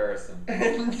sing. comparison.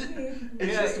 And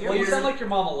it's Yeah, just you're Well, you weird. sound like your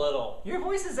mom a little. Your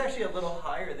voice is actually a little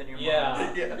higher than your Yeah.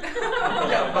 mom's.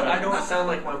 Yeah, but I don't sound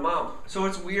like my mom. So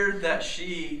it's weird that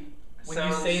she When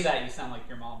sounds, you say that, you sound like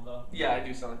your mom, though. Yeah, I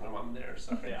do sound like my mom there,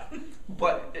 sorry. Yeah.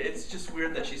 But it's just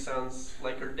weird that she sounds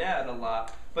like her dad a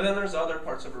lot. But then there's other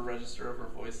parts of her register of her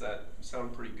voice that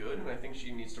sound pretty good, and I think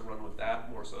she needs to run with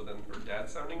that more so than her dad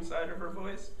sounding side of her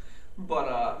voice.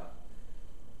 But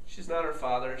she's not her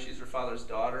father, she's her father's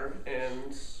daughter,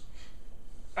 and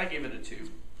I gave it a 2.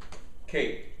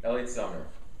 Kate, Elliot Sumner.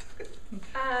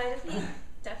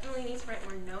 Definitely need to write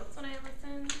more notes when I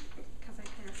listen because I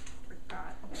kind of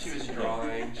forgot. She was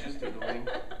drawing, she was doodling.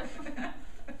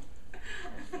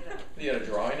 You had a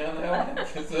drawing on that one?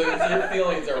 Because your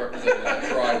feelings are represented in that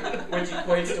drawing, which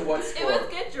equates to what It score? was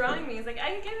good drawing music.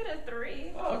 I could give it a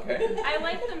 3. Oh, okay. I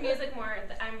like the music more.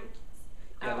 I'm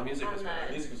Yeah, the out music on was the-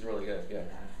 better. Music was really good, yeah.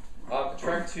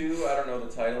 Track 2, I don't know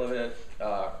the title of it.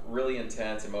 Really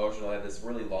intense, emotional. I had this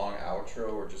really long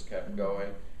outro where it just kept going.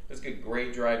 It was good,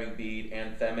 great driving beat,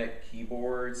 anthemic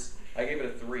keyboards. I gave it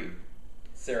a 3.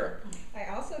 Sarah. I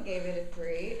also gave it a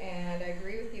 3, and I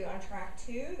agree with you on track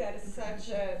 2. That is such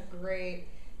a great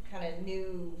kind of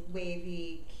new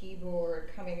wavy keyboard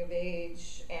coming of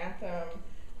age anthem.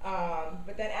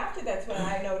 But then after that's when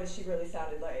I noticed she really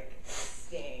sounded like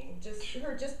Sting. Just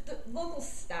the vocal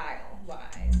style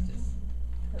wise, just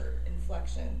her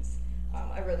inflections.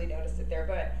 I really noticed it there.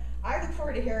 But I look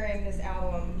forward to hearing this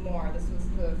album more. This was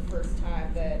the first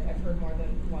time that I've heard more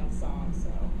than one song, so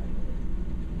I really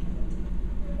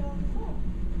put it on the phone.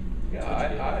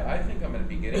 Yeah, I think I'm going to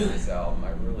be getting this album. I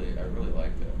really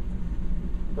liked it.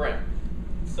 Brent.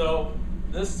 So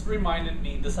this reminded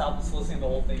me, this album's listening to the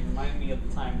whole thing, reminded me of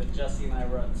the time that Jesse and I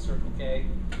were at Circle K.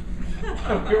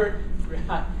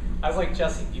 I was like,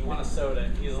 Jesse, do you want a soda?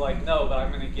 And he's like, no, but I'm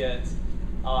going to get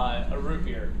a root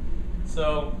beer.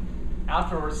 So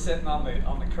after we're sitting on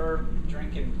the curb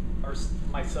drinking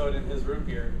my soda and his root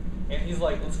beer, and he's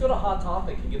like, let's go to Hot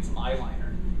Topic and get some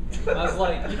eyeliner. And I was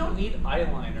like, you don't need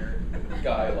eyeliner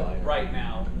Guy line. right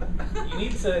now. You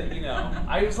need to,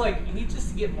 I was like, you need just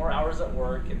to get more hours at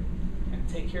work and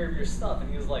take care of your stuff. And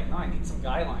he was like, no, I need some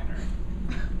guy liner.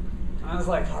 And I was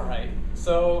like, all right.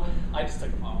 So I just took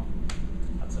him home.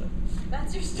 That's it.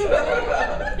 That's your story.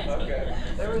 Okay.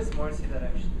 There was more to that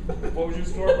actually. What was your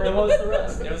score, What Brent? was the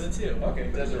rest? It was a 2.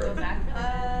 Okay, Desiree. So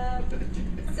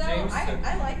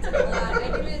I liked it a lot. I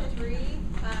give it a 3.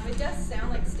 It does sound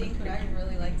like Sting, but I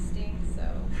really like Sting, so.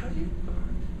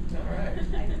 All right.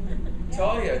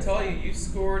 Yeah. Talia, you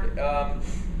scored a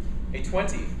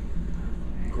 20.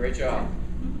 Great job.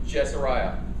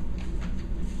 Jessariah.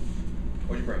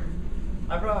 What'd you bring?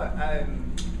 I brought,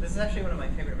 this is actually one of my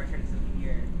favorite records of the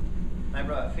year. I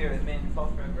brought Fear of Men Fall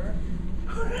Forever.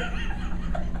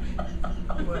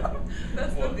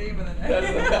 That's the theme of the night.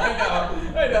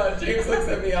 I know. James looks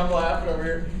at me. I'm laughing over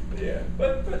here. Yeah,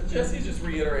 but Jesse's just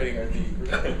reiterating our theme.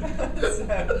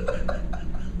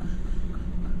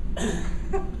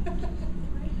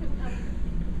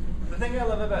 The thing I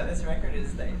love about this record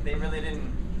is they really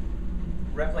didn't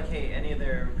replicate any of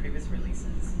their previous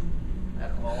releases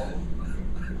at all.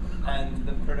 And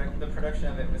the production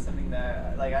of it was something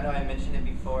that, like, I know I mentioned it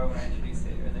before when I introduced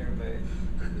it earlier, but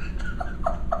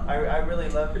I really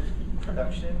love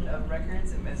production of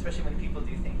records, and especially when people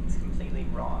do things completely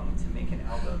wrong to make an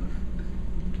album.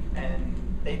 And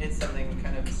they did something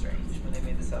kind of strange when they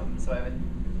made this album, so I would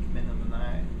commend them on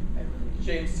that. I really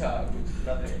James Todd.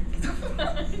 love it.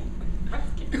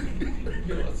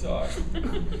 Let's talk.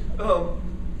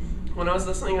 When I was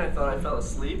listening, I thought I fell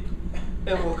asleep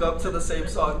and woke up to the same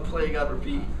song playing on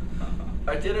repeat.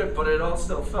 I did it, but it all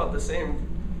still felt the same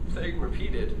thing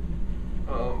repeated.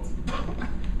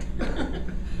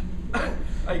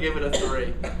 I gave it a 3.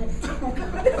 You were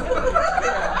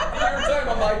talking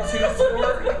about my 2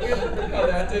 score? Oh,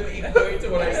 that didn't equate to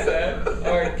what I said?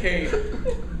 Alright, Kate.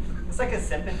 It's like a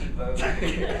sympathy vote. At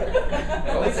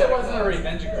least it wasn't a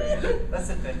revenge grade. That's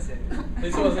offensive. At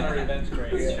least it wasn't a revenge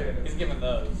grade. It's true. He's giving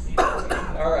those.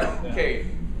 Alright, Yeah. Kate.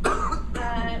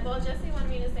 Well, Jesse wanted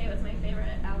me to say it was my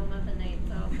favorite album of the night,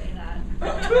 so I'll say that.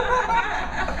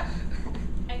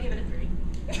 I give it a 3.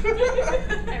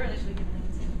 I really should give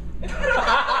it a 2.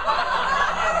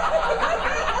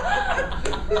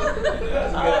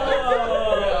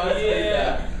 Oh,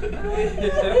 yeah.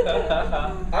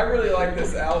 I really like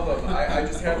this album. I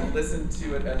just haven't listened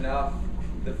to it enough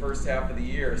the first half of the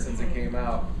year since it came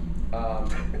out.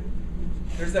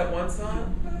 There's that one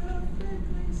song.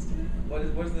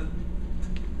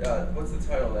 What's the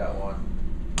title of that one?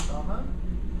 Selma?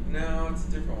 No, it's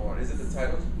a different one. Is it the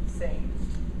title? Same.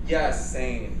 Yes,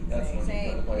 Sane. That's the one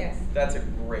Sane, you're playing. yes. That's a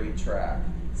great track.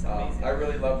 It's amazing. I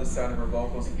really love the sound of her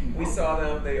vocals. We saw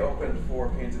them. They opened for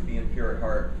Pains of Being Pure at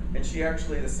Heart, and she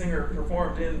actually, the singer,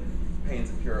 performed in Pains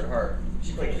of Pure at Heart.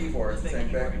 She played keyboards and Played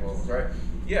sang backing keyboards. vocals, right?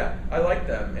 Yeah, I like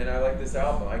them, and I like this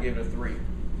album. I gave it a 3.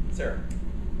 Sarah.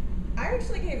 I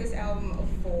actually gave this album a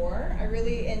 4. I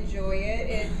really enjoy it.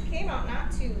 It came out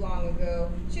not too long ago.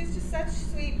 She has just such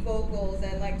sweet vocals,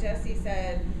 and like Jesse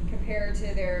said, compared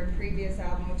to their previous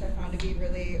album, which I found to be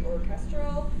really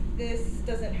orchestral, this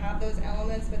doesn't have those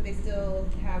elements, but they still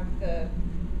have the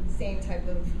same type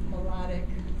of melodic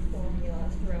formula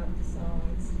throughout the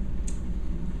songs.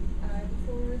 I look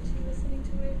forward to listening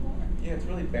to it more. Yeah, it's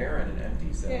really barren and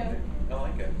empty sounding. Yeah. I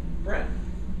like it. Brent.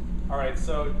 All right,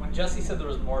 so when Jesse said there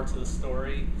was more to the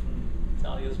story from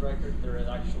Talia's record, there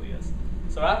actually is.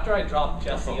 So after I dropped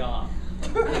Jesse off,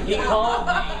 he called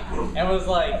me and was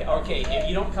like, okay, if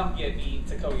you don't come get me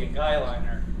to go get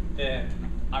Guyliner, then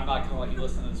I'm not going to let you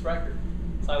listen to this record.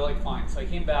 So I was like, fine. So I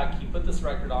came back, he put this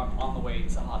record on the way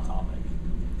to Hot Topic.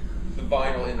 The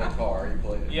vinyl in the car, you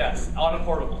played it. Yes, on a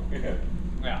portable. Yeah.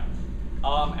 Yeah.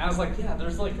 And I was like, yeah,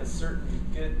 there's like a certain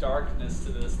good darkness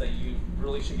to this that you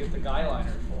really should get the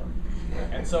Guyliner for.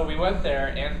 And so we went there,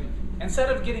 and instead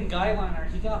of getting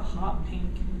Guyliner, he got hot pink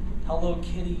Hello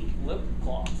Kitty lip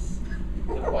gloss.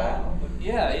 Wow.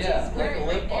 Yeah, Which yeah. he's wearing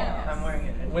like a lip right balm. now. I'm wearing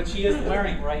it. Which he is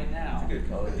wearing right now. It's a good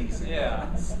color, decent. Yeah.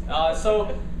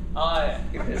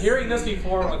 Hearing this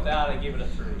before with that, I gave it a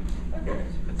 3. Okay.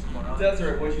 Put some more on.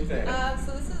 Desiree, what'd you think?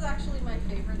 So this is actually my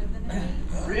favorite of the night.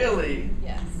 Really?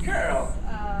 Yes. Girl.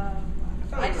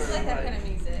 I just like that kind of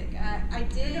music. I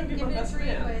did You're gonna be give my it a best 3,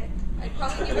 friend. but I'd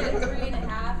probably give it a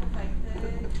 3.5 if I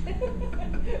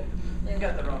could. You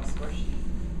got the wrong score sheet.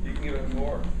 You can give it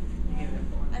 4. You gave it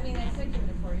a 4. I mean, I could give it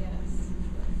a 4, yes.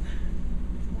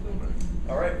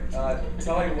 All right.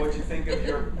 Talia, what'd you think of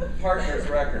your partner's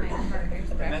record? My partner's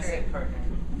Domestic record. partner.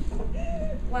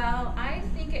 Well, I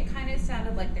think it kind of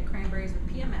sounded like the Cranberries with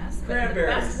PMS, but in the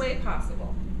Cranberries. best way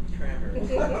possible. Cranberries.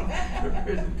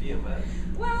 There's a PMS.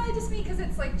 Well, I just mean because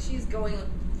it's like she's going,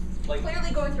 Like-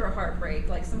 clearly going through a heartbreak,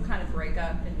 like some kind of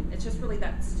breakup, and it's just really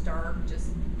that stark, just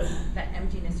that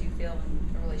emptiness you feel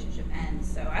when a relationship ends.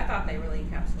 So I thought they really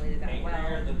encapsulated that well.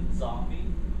 Angrier than Zombie?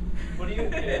 What do you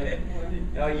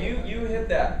think? Now you hit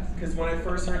that because when I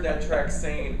first heard that track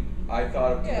 "Sane," I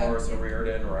thought of Yeah. Dolores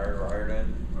O'Riordan,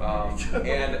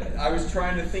 and I was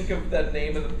trying to think of that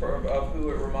name of who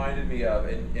it reminded me of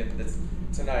in this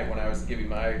tonight when I was giving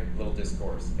my little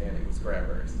discourse, and it was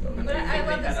Cranberries. So. But I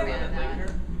love this Had to let it band.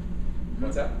 linger?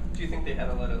 What's that? Do you think they had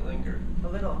to let it linger? A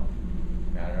little.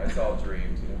 I don't know. It's all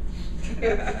dreams, you know.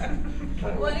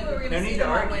 Well, anyway, we're No gonna need see to them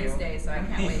on argue. Wednesday, so I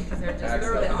can't wait because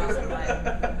they're really awesome.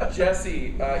 Live.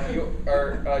 Jesse, you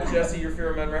are Jesse. Your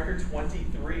favorite men record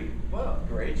 23. Whoa.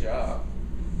 Great job.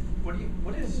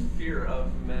 What is fear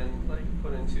of men like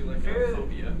put into like Fear- a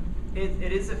phobia?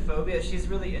 It is a phobia. She's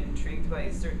really intrigued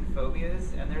by certain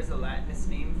phobias, and there's a Latinist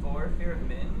name for fear of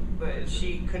men, but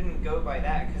she couldn't go by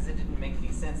that because it didn't make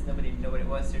any sense. Nobody knew what it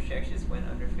was, so she actually just went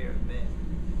under fear of men.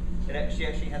 She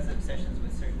actually has obsessions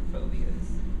with certain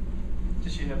phobias.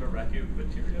 Does she have a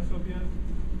racubateria-phobia?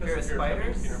 Fear of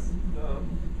spiders? No,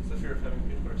 it's the fear of having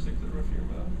peanut butter sticks that roof your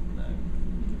mouth. No.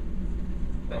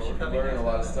 But Well, she we're probably learning a knows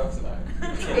lot of about stuff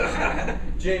tonight.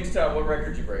 Jamestown, what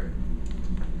record you break?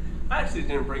 I actually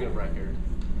didn't bring a record.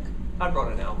 I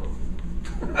brought an album.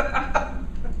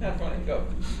 Not funny. Go.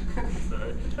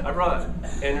 Sorry. I brought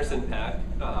Anderson .Paak,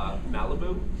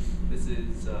 Malibu. This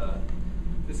is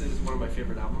one of my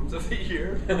favorite albums of the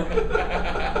year.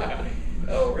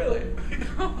 Oh, really?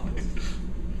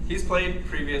 He's played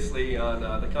previously on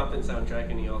the Compton soundtrack,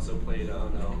 and he also played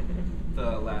on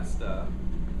the last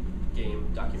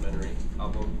Game documentary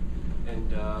album.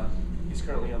 And he's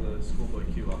currently on the Schoolboy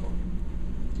Q album.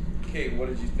 Kate, what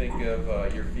did you think of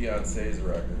your fiance's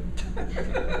record?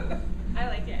 I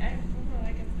like it. I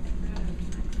like it.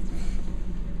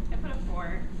 I put a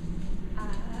 4.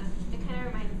 It kind of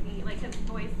reminds me, like his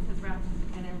voice, his rap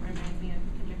kind of reminds me of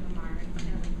Kendrick Lamar. It's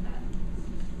kind of like that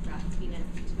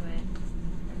raspiness to it,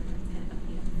 and then it's kind of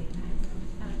upbeat at the same time.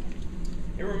 So I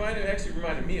like it. It actually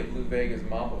reminded me of Lou Vega's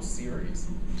Mambo series,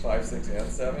 5, 6,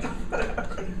 and 7.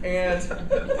 And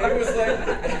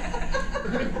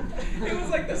it was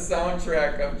like the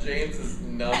soundtrack of James's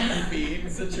numb feet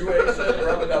situation,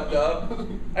 rub-a-dub-dub.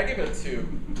 I give it a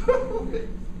 2.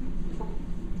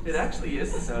 It actually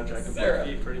is the soundtrack of Sarah. Black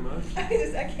Feet, pretty much.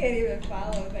 I can't even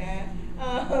follow that.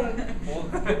 Well,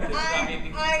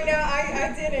 I know,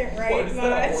 I didn't write What is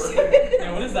that much. word?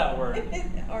 Yeah, what is that word?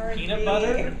 R&B. Peanut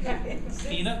butter? It's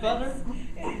Peanut butter?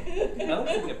 That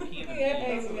looks like a peanut.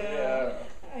 Yeah,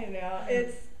 I know.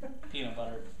 It's Peanut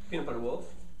butter. Peanut Butter Wolf.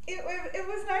 it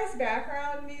was nice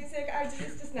background music. It's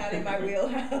just not in my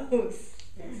wheelhouse.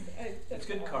 It's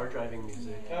good car driving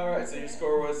music. All right, so your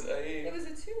score was It a... was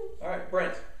a 2. All right,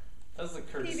 Brent. That's a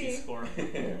courtesy PB. score.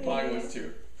 Mine was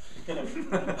 2.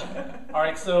 All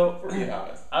right, so For being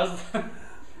honest.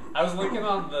 I was looking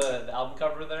on the album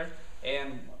cover there,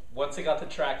 and once it got to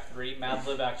track 3,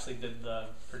 Madlib actually did the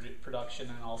production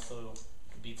and also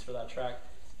the beats for that track,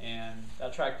 and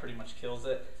that track pretty much kills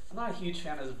it. I'm not a huge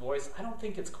fan of his voice. I don't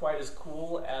think it's quite as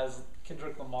cool as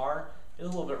Kendrick Lamar. It's a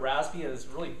little bit raspy, and it's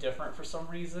really different for some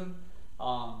reason.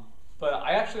 But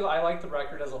I like the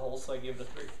record as a whole, so I give it a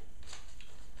 3.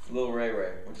 Lil Ray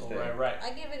Ray, what you think? Right. I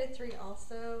give it a 3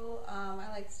 also. I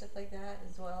like stuff like that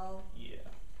as well. Yeah.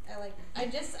 I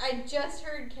just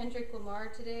heard Kendrick Lamar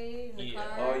today in the car.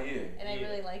 Oh, yeah. And I Yeah.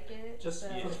 really like it. Just so.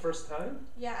 for the first time?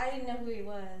 Yeah, I didn't know who he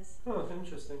was, Oh,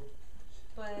 interesting.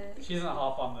 but She doesn't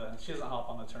hop on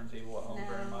the turntable at home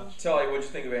very No. much. Tell you what you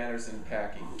think of Anderson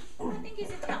 .Paak. I think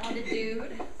he's a talented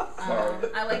dude.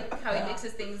 Sorry. I like how he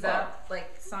mixes things up.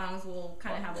 Like songs will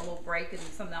kind of have a little break and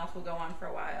something else will go on for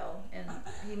a while. And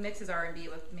he mixes R&B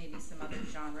with maybe some other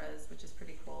genres, which is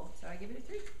pretty cool. So I give it a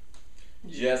 3.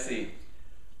 Jesse.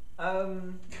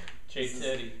 J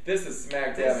Teddy. This is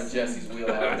smack dab in Jesse's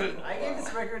wheelhouse. I gave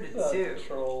this record a 2.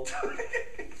 Troll.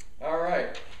 All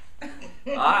right.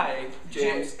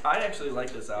 James, I actually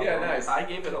like this album. Yeah, nice. I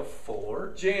gave it a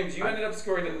 4. James, you ended up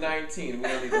scoring a 19. We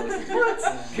don't need to listen to it.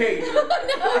 Kate.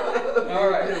 All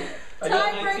right.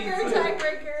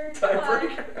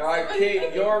 tiebreaker. All right,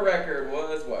 Kate, your record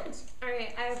was what?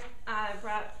 Alright, I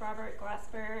brought Robert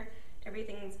Glasper,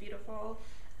 Everything's Beautiful.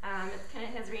 It's kind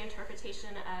of his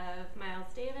reinterpretation of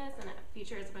Miles Davis, and it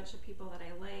features a bunch of people that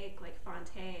I like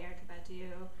Fonte, Erykah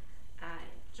Badu,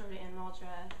 Jordan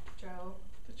Muldra, Dro.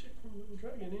 The chick from Little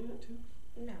Dragon in it too?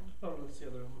 No, Oh, that's the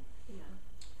other one.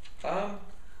 yeah.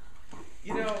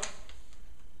 You know,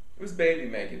 it was baby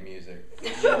making music.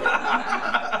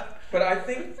 But I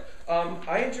think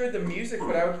I enjoyed the music,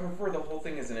 but I would prefer the whole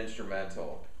thing as an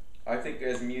instrumental. I think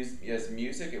as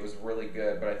music, it was really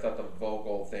good, but I thought the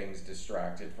vocal things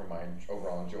distracted from my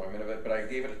overall enjoyment of it. But I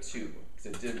gave it a 2 because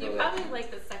it did You really. probably like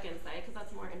the second side because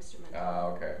that's more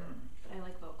instrumental. Okay. But I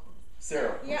like vocals.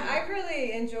 Sarah. Yeah, I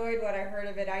really enjoyed what I heard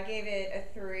of it. I gave it a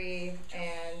 3,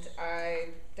 and I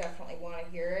definitely want to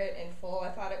hear it in full. I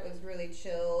thought it was really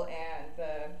chill,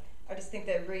 and I just think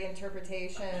the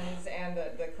reinterpretations and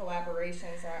the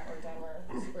collaborations that were done were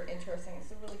super interesting.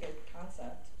 It's a really good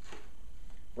concept.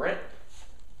 Brent.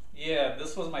 Yeah,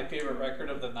 this was my favorite record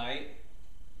of the night.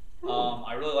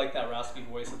 I really like that raspy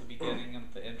voice at the beginning and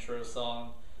the intro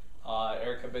song.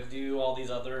 Erykah Badu, all these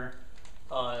other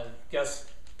guest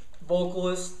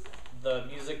vocalists. The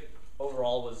music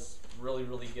overall was really,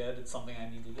 really good. It's something I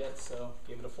need to get, so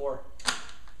gave it a 4.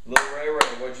 Little Ray Ray,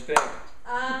 what'd you think?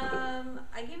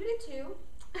 I gave it a 2.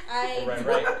 I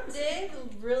Right. did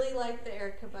really like the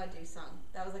Erykah Badu song.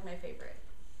 That was like my favorite.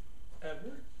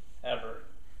 Ever.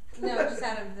 No, just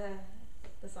out of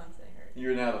the songs that I heard.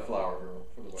 You're now the flower girl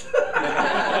for the wedding.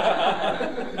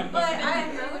 But I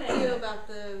agree with you about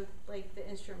the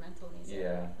instrumental music.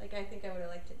 Yeah. Like I think I would have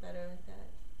liked it better like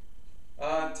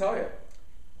that. Talia.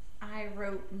 I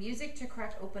wrote music to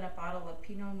crack open a bottle of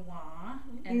Pinot Noir,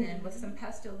 and then with some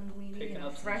pesto linguine Picking and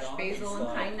up some fresh Jonathan basil and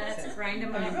stuff. pine nuts, grind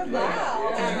them up.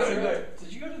 Wow.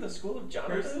 Did you go to the school of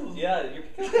Jonathan? Yeah, you're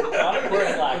picking up some Jonathan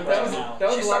slack That right was- now. that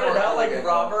was She a lot started more out like elegant.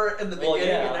 Robert in the Well,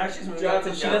 beginning, yeah. and now she's moving Jonathan,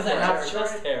 on to She doesn't have Jonathan.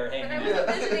 chest hair But I hanging was out.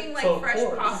 envisioning like So, of fresh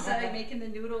course. pasta and making the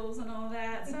noodles and all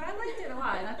that, so I liked it a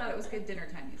lot, and I thought it was good dinner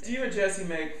time music. Do you and Jesse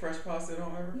make fresh pasta at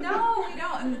home ever? No, we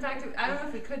don't. In fact, I don't know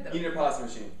if we could though. You need a pasta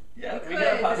machine. Yeah, We we could, got a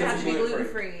but it pasta has to be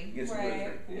gluten-free. gluten-free. You get some Right.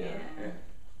 gluten-free. Yeah. Yeah.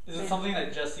 Is it something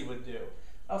that Jesse would do?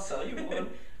 I'll sell you one.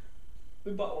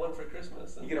 We bought one for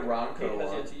Christmas. And You get a Ronco Kate has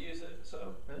one. yet to use it,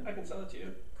 so I can sell it to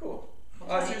you. Cool.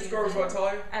 So your score was what,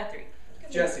 Talia? 3.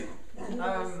 Jesse.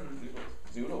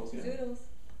 Zoodles, yeah. Zoodles.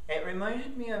 It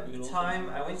reminded me of the Noodles time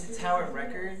and I went to Tower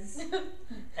Records.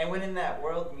 I went in that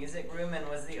World Music Room and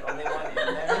was the only one in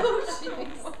there.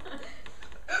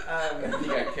 He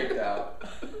got kicked out.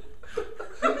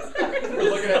 We're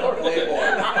looking at the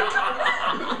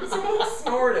Playboy. Someone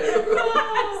snorted.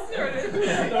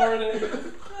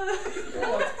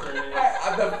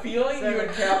 The feeling you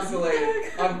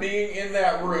encapsulated on being in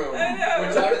that room,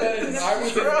 which I've been in, I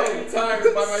was in many times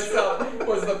by myself,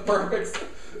 was the perfect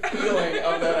feeling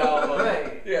of that album.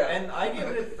 Right. Yeah. And I gave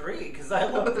it a 3 because I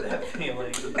loved that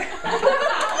feeling.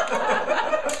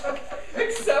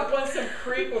 Except when some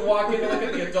creep would walk in and look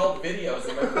at the adult videos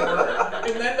in the corner,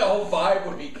 and then the whole vibe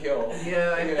would be killed.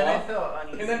 Yeah, and You then know? I felt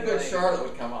uneasy. And then Good like- Charlotte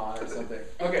would come on or something.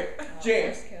 Okay,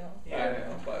 James. First kill. I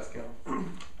know, Buzzkill.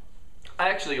 I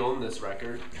actually own this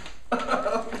record.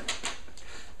 I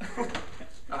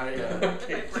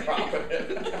Okay, dropping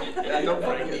it. yeah, don't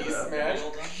break Knee it. smash.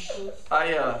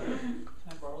 I Can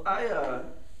I borrow I that,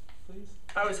 please?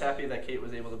 I was happy that Kate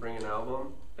was able to bring an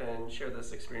album and share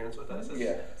this experience with us, as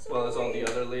Yeah. well as all the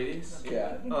other ladies.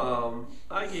 Yeah.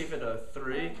 I gave it a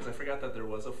 3 because I forgot that there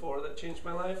was a 4 that changed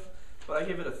my life, but I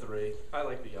gave it a 3. I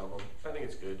like the album. I think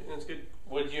it's good, and it's good.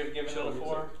 Would you have given it chill a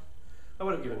 4? music. I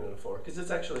would have given it a 4 because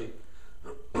it's actually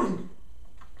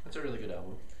it's a really good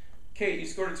album. Kate, you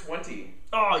scored a 20.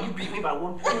 Oh, you beat me by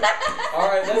 1 point. All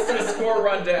right, let's do a score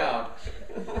rundown.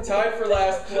 Tied for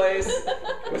last place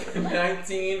with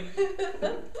 19.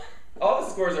 All the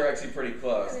scores are actually pretty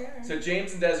close. Yeah, they are. So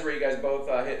James and Desiree, you guys both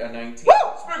hit a 19.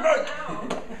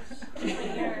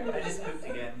 I just pooped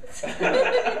again.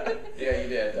 Yeah, you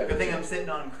did. Good thing I'm sitting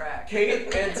on crack.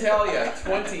 Kate and Talia,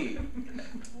 20.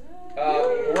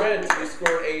 Brent, you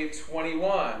scored a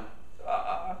 21.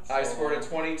 I scored a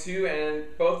 22, and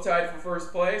both tied for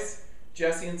first place.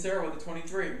 Jesse and Sarah with a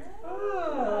 23. That's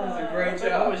a great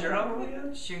job. What was your album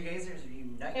again? Shoegazers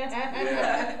unite. Yeah.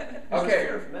 Was it Okay,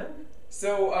 Fear of Men?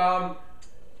 so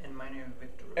And minor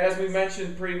victory. as we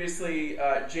mentioned previously,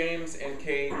 James and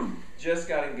Kate just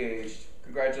got engaged.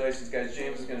 Congratulations, guys.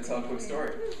 James is going to tell a quick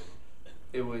story.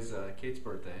 It was Kate's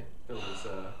birthday. It was.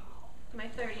 My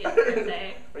 30th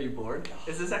birthday. Are you bored?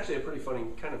 This is actually a pretty funny,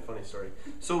 kind of funny story.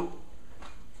 So,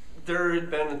 there had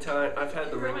been a time I've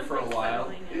had the ring Everyone's for a like while.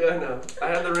 settling it. Yeah, no, I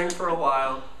had the ring for a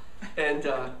while, and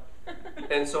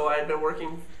so I had been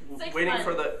working, 6 waiting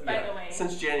for months, the by the way.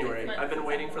 since 6 January. months I've been since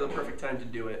waiting I for the got perfect time to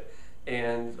do it,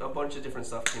 and a bunch of different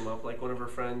stuff came up. Like one of her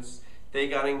friends, they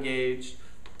got engaged.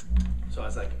 So I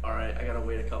was like, all right, I gotta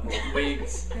wait a couple of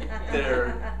weeks.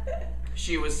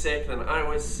 She was sick, then I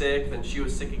was sick, then she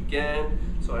was sick again.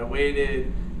 So I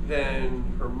waited. Then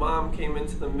her mom came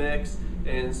into the mix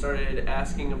and started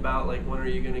asking about like when are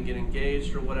you gonna get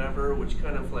engaged or whatever, which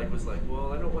kind of like was like,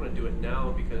 well, I don't want to do it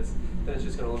now because then it's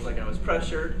just gonna look like I was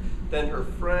pressured. Then her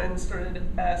friend started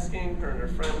asking. Her and her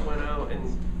friend went out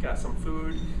and got some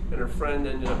food, and her friend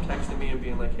ended up texting me and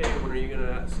being like, hey, when are you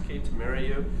gonna ask Kate to marry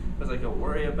you? I was like, don't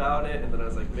worry about it. And then I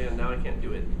was like, man, now I can't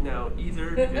do it now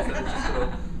either because then it's just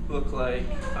gonna look like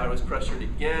I was pressured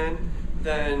again.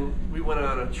 Then we went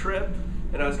on a trip,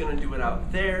 and I was gonna do it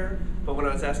out there. But when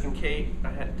I was asking Kate,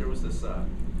 there was this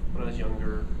when I was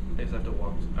younger, I used to have to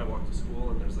walk. I walked to school,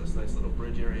 and there's this nice little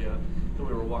bridge area, and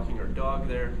we were walking our dog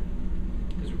there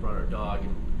because we brought our dog.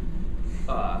 And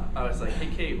I was like,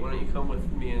 hey Kate, why don't you come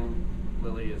with me and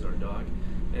Lily as our dog?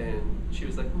 And she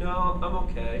was like, no, I'm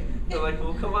okay. They're like,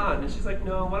 well, come on. And she's like,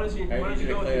 no, why don't you I need you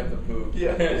to go with clean your up the poop.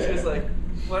 Yeah, and she was like,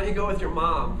 why don't you go with your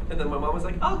mom? And then my mom was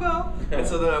like, I'll go. And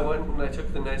so then I went and I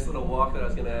took the nice little walk that I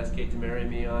was going to ask Kate to marry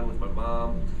me on with my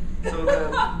mom. So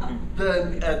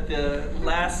then at the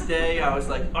last day, I was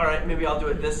like, all right, maybe I'll do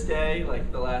it this day,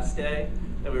 like the last day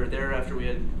that we were there after we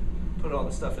had put all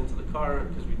the stuff into the car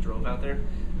because we drove out there.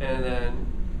 And then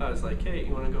I was like, hey,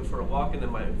 you want to go for a walk? And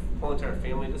then my whole entire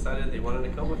family decided they wanted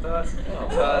to come with us.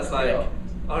 So I was like,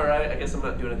 all right, I guess I'm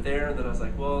not doing it there. And then I was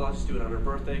like, well, I'll just do it on her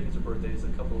birthday because her birthday is a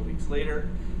couple of weeks later.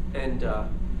 And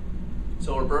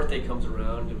so her birthday comes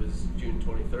around. It was June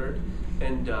 23rd.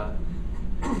 And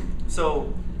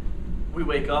so we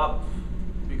wake up,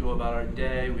 we go about our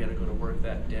day. We had to go to work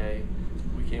that day.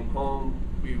 We came home.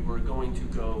 We were going to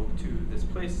go to this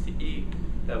place to eat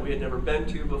that we had never been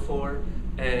to before,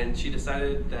 and she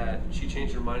decided that she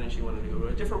changed her mind and she wanted to go to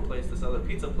a different place, this other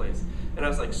pizza place. And I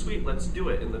was like, sweet, let's do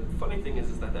it. And the funny thing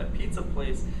is that that pizza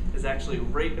place is actually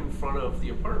right in front of the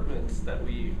apartments that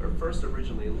we first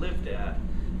originally lived at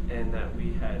and that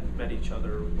we had met each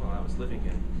other while I was living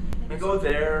in. We go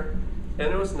there, and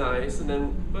it was nice,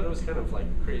 but it was kind of like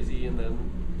crazy, and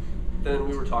then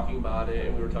we were talking about it,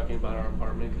 and we were talking about our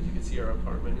apartment because you could see our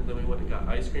apartment, and then we went and got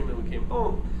ice cream, and we came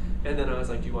home, and then I was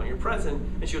like, do you want your present?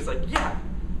 And she was like, yeah.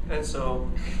 And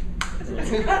so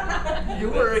you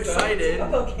were excited.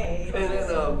 Okay. And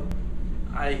then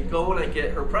I go and I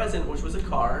get her present, which was a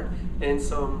card and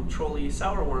some trolley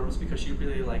sour worms because she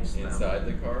really likes them. Inside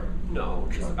the car? No,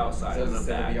 just outside So in the it's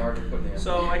gonna bag. be hard to put in.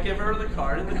 So I give her the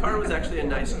card, and the card was actually a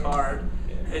nice card.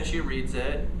 And she reads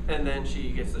it, and then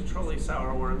she gets the trolley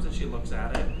sour worms, and she looks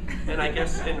at it. And I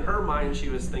guess in her mind, she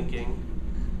was thinking,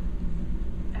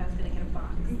 I was gonna get a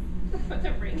box with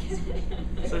a ring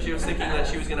in it. so she was thinking that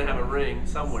she was gonna have a ring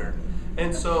somewhere.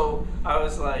 And so I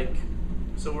was like,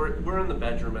 so we're in the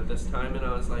bedroom at this time, and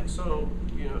I was like, so,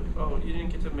 you know, oh, you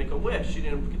didn't get to make a wish, you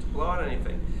didn't get to blow out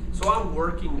anything. So I'm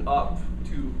working up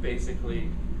to basically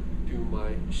do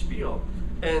my spiel.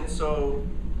 And so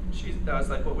I was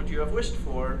like, what would you have wished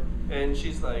for? And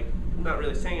she's like, not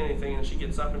really saying anything, and she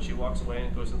gets up and she walks away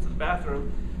and goes into the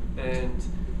bathroom. And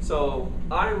so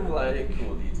I'm like,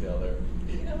 Cool detail there.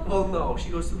 well, no, she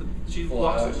Flush.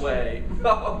 walks away.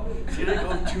 No, she didn't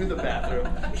go to the bathroom.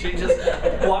 She just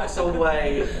walks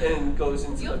away and goes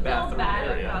into You'll the feel bathroom bad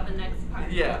area. about the next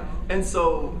part. Yeah, and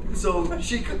so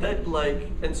she could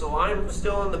and so I'm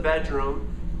still in the bedroom,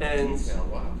 and Detail,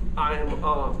 wow. I'm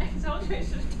I told you I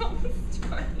should have told the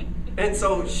story. and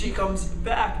so she comes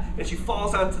back and she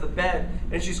falls onto the bed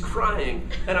and she's crying,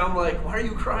 and I'm like, why are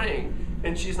you crying?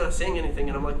 And she's not saying anything,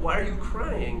 and I'm like, why are you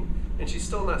crying? And she's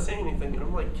still not saying anything, and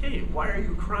I'm like, Kate, why are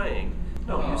you crying?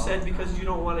 No, you said because you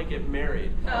don't want to get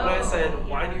married. And I said,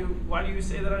 why do you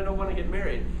say that I don't want to get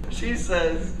married? She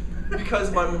says,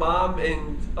 because my mom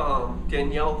and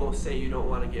Danielle both say you don't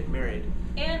want to get married.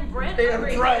 And Brent And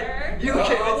over Brett, here. you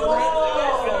came into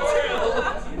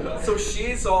the So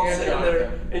she's all And sitting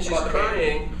there and she's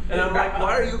crying, and I'm like,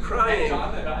 why are you crying?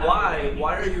 Why?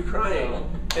 Why are you crying?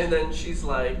 And then she's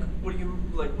like, what do you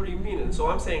mean? And so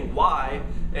I'm saying why,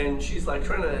 and she's like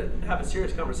trying to have a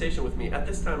serious conversation with me. At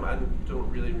this time, I don't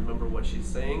really remember what she's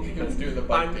saying because Doing the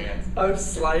bike dance. I'm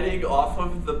sliding off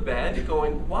of the bed,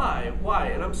 going why,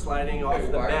 and I'm sliding off the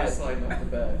Why are you bed. sliding off the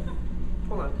bed?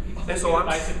 Hold on. And so I'm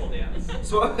bicycle dance.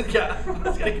 So yeah, I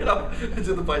was gonna get up and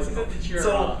do the bicycle.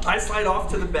 So I slide off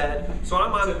to the bed. So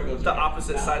I'm on the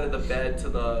opposite side of the bed to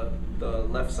the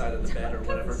left side of the bed or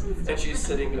whatever, and she's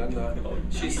sitting on the.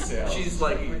 She's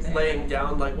like laying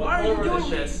down, like, why are you doing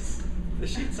this? The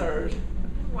sheets are.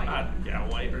 White.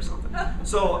 White or something.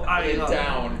 So I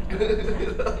down.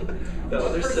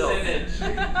 No, they're still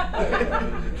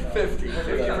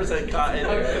 50% cotton,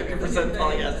 50%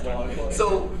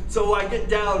 polyester. So I get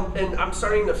down and I'm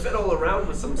starting to fiddle around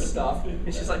with some stuff,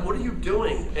 and she's like, "What are you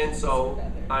doing?" And so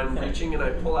I'm reaching and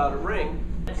I pull out a ring.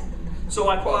 So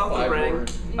I pull out the ring,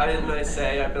 and I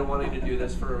say, "I've been wanting to do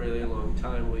this for a really long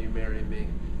time. Will you marry me?"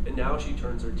 And now she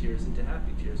turns her tears into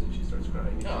happy tears, and she starts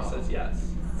crying, and she says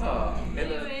yes.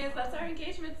 Anyways, that's our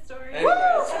engagement story.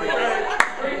 Anyways,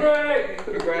 spring break!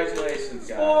 Congratulations,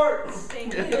 guys. Sports!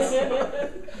 Thank you.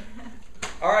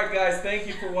 All right, guys, thank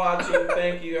you for watching.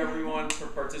 Thank you, everyone, for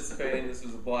participating. This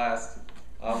was a blast.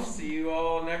 We'll see you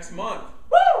all next month.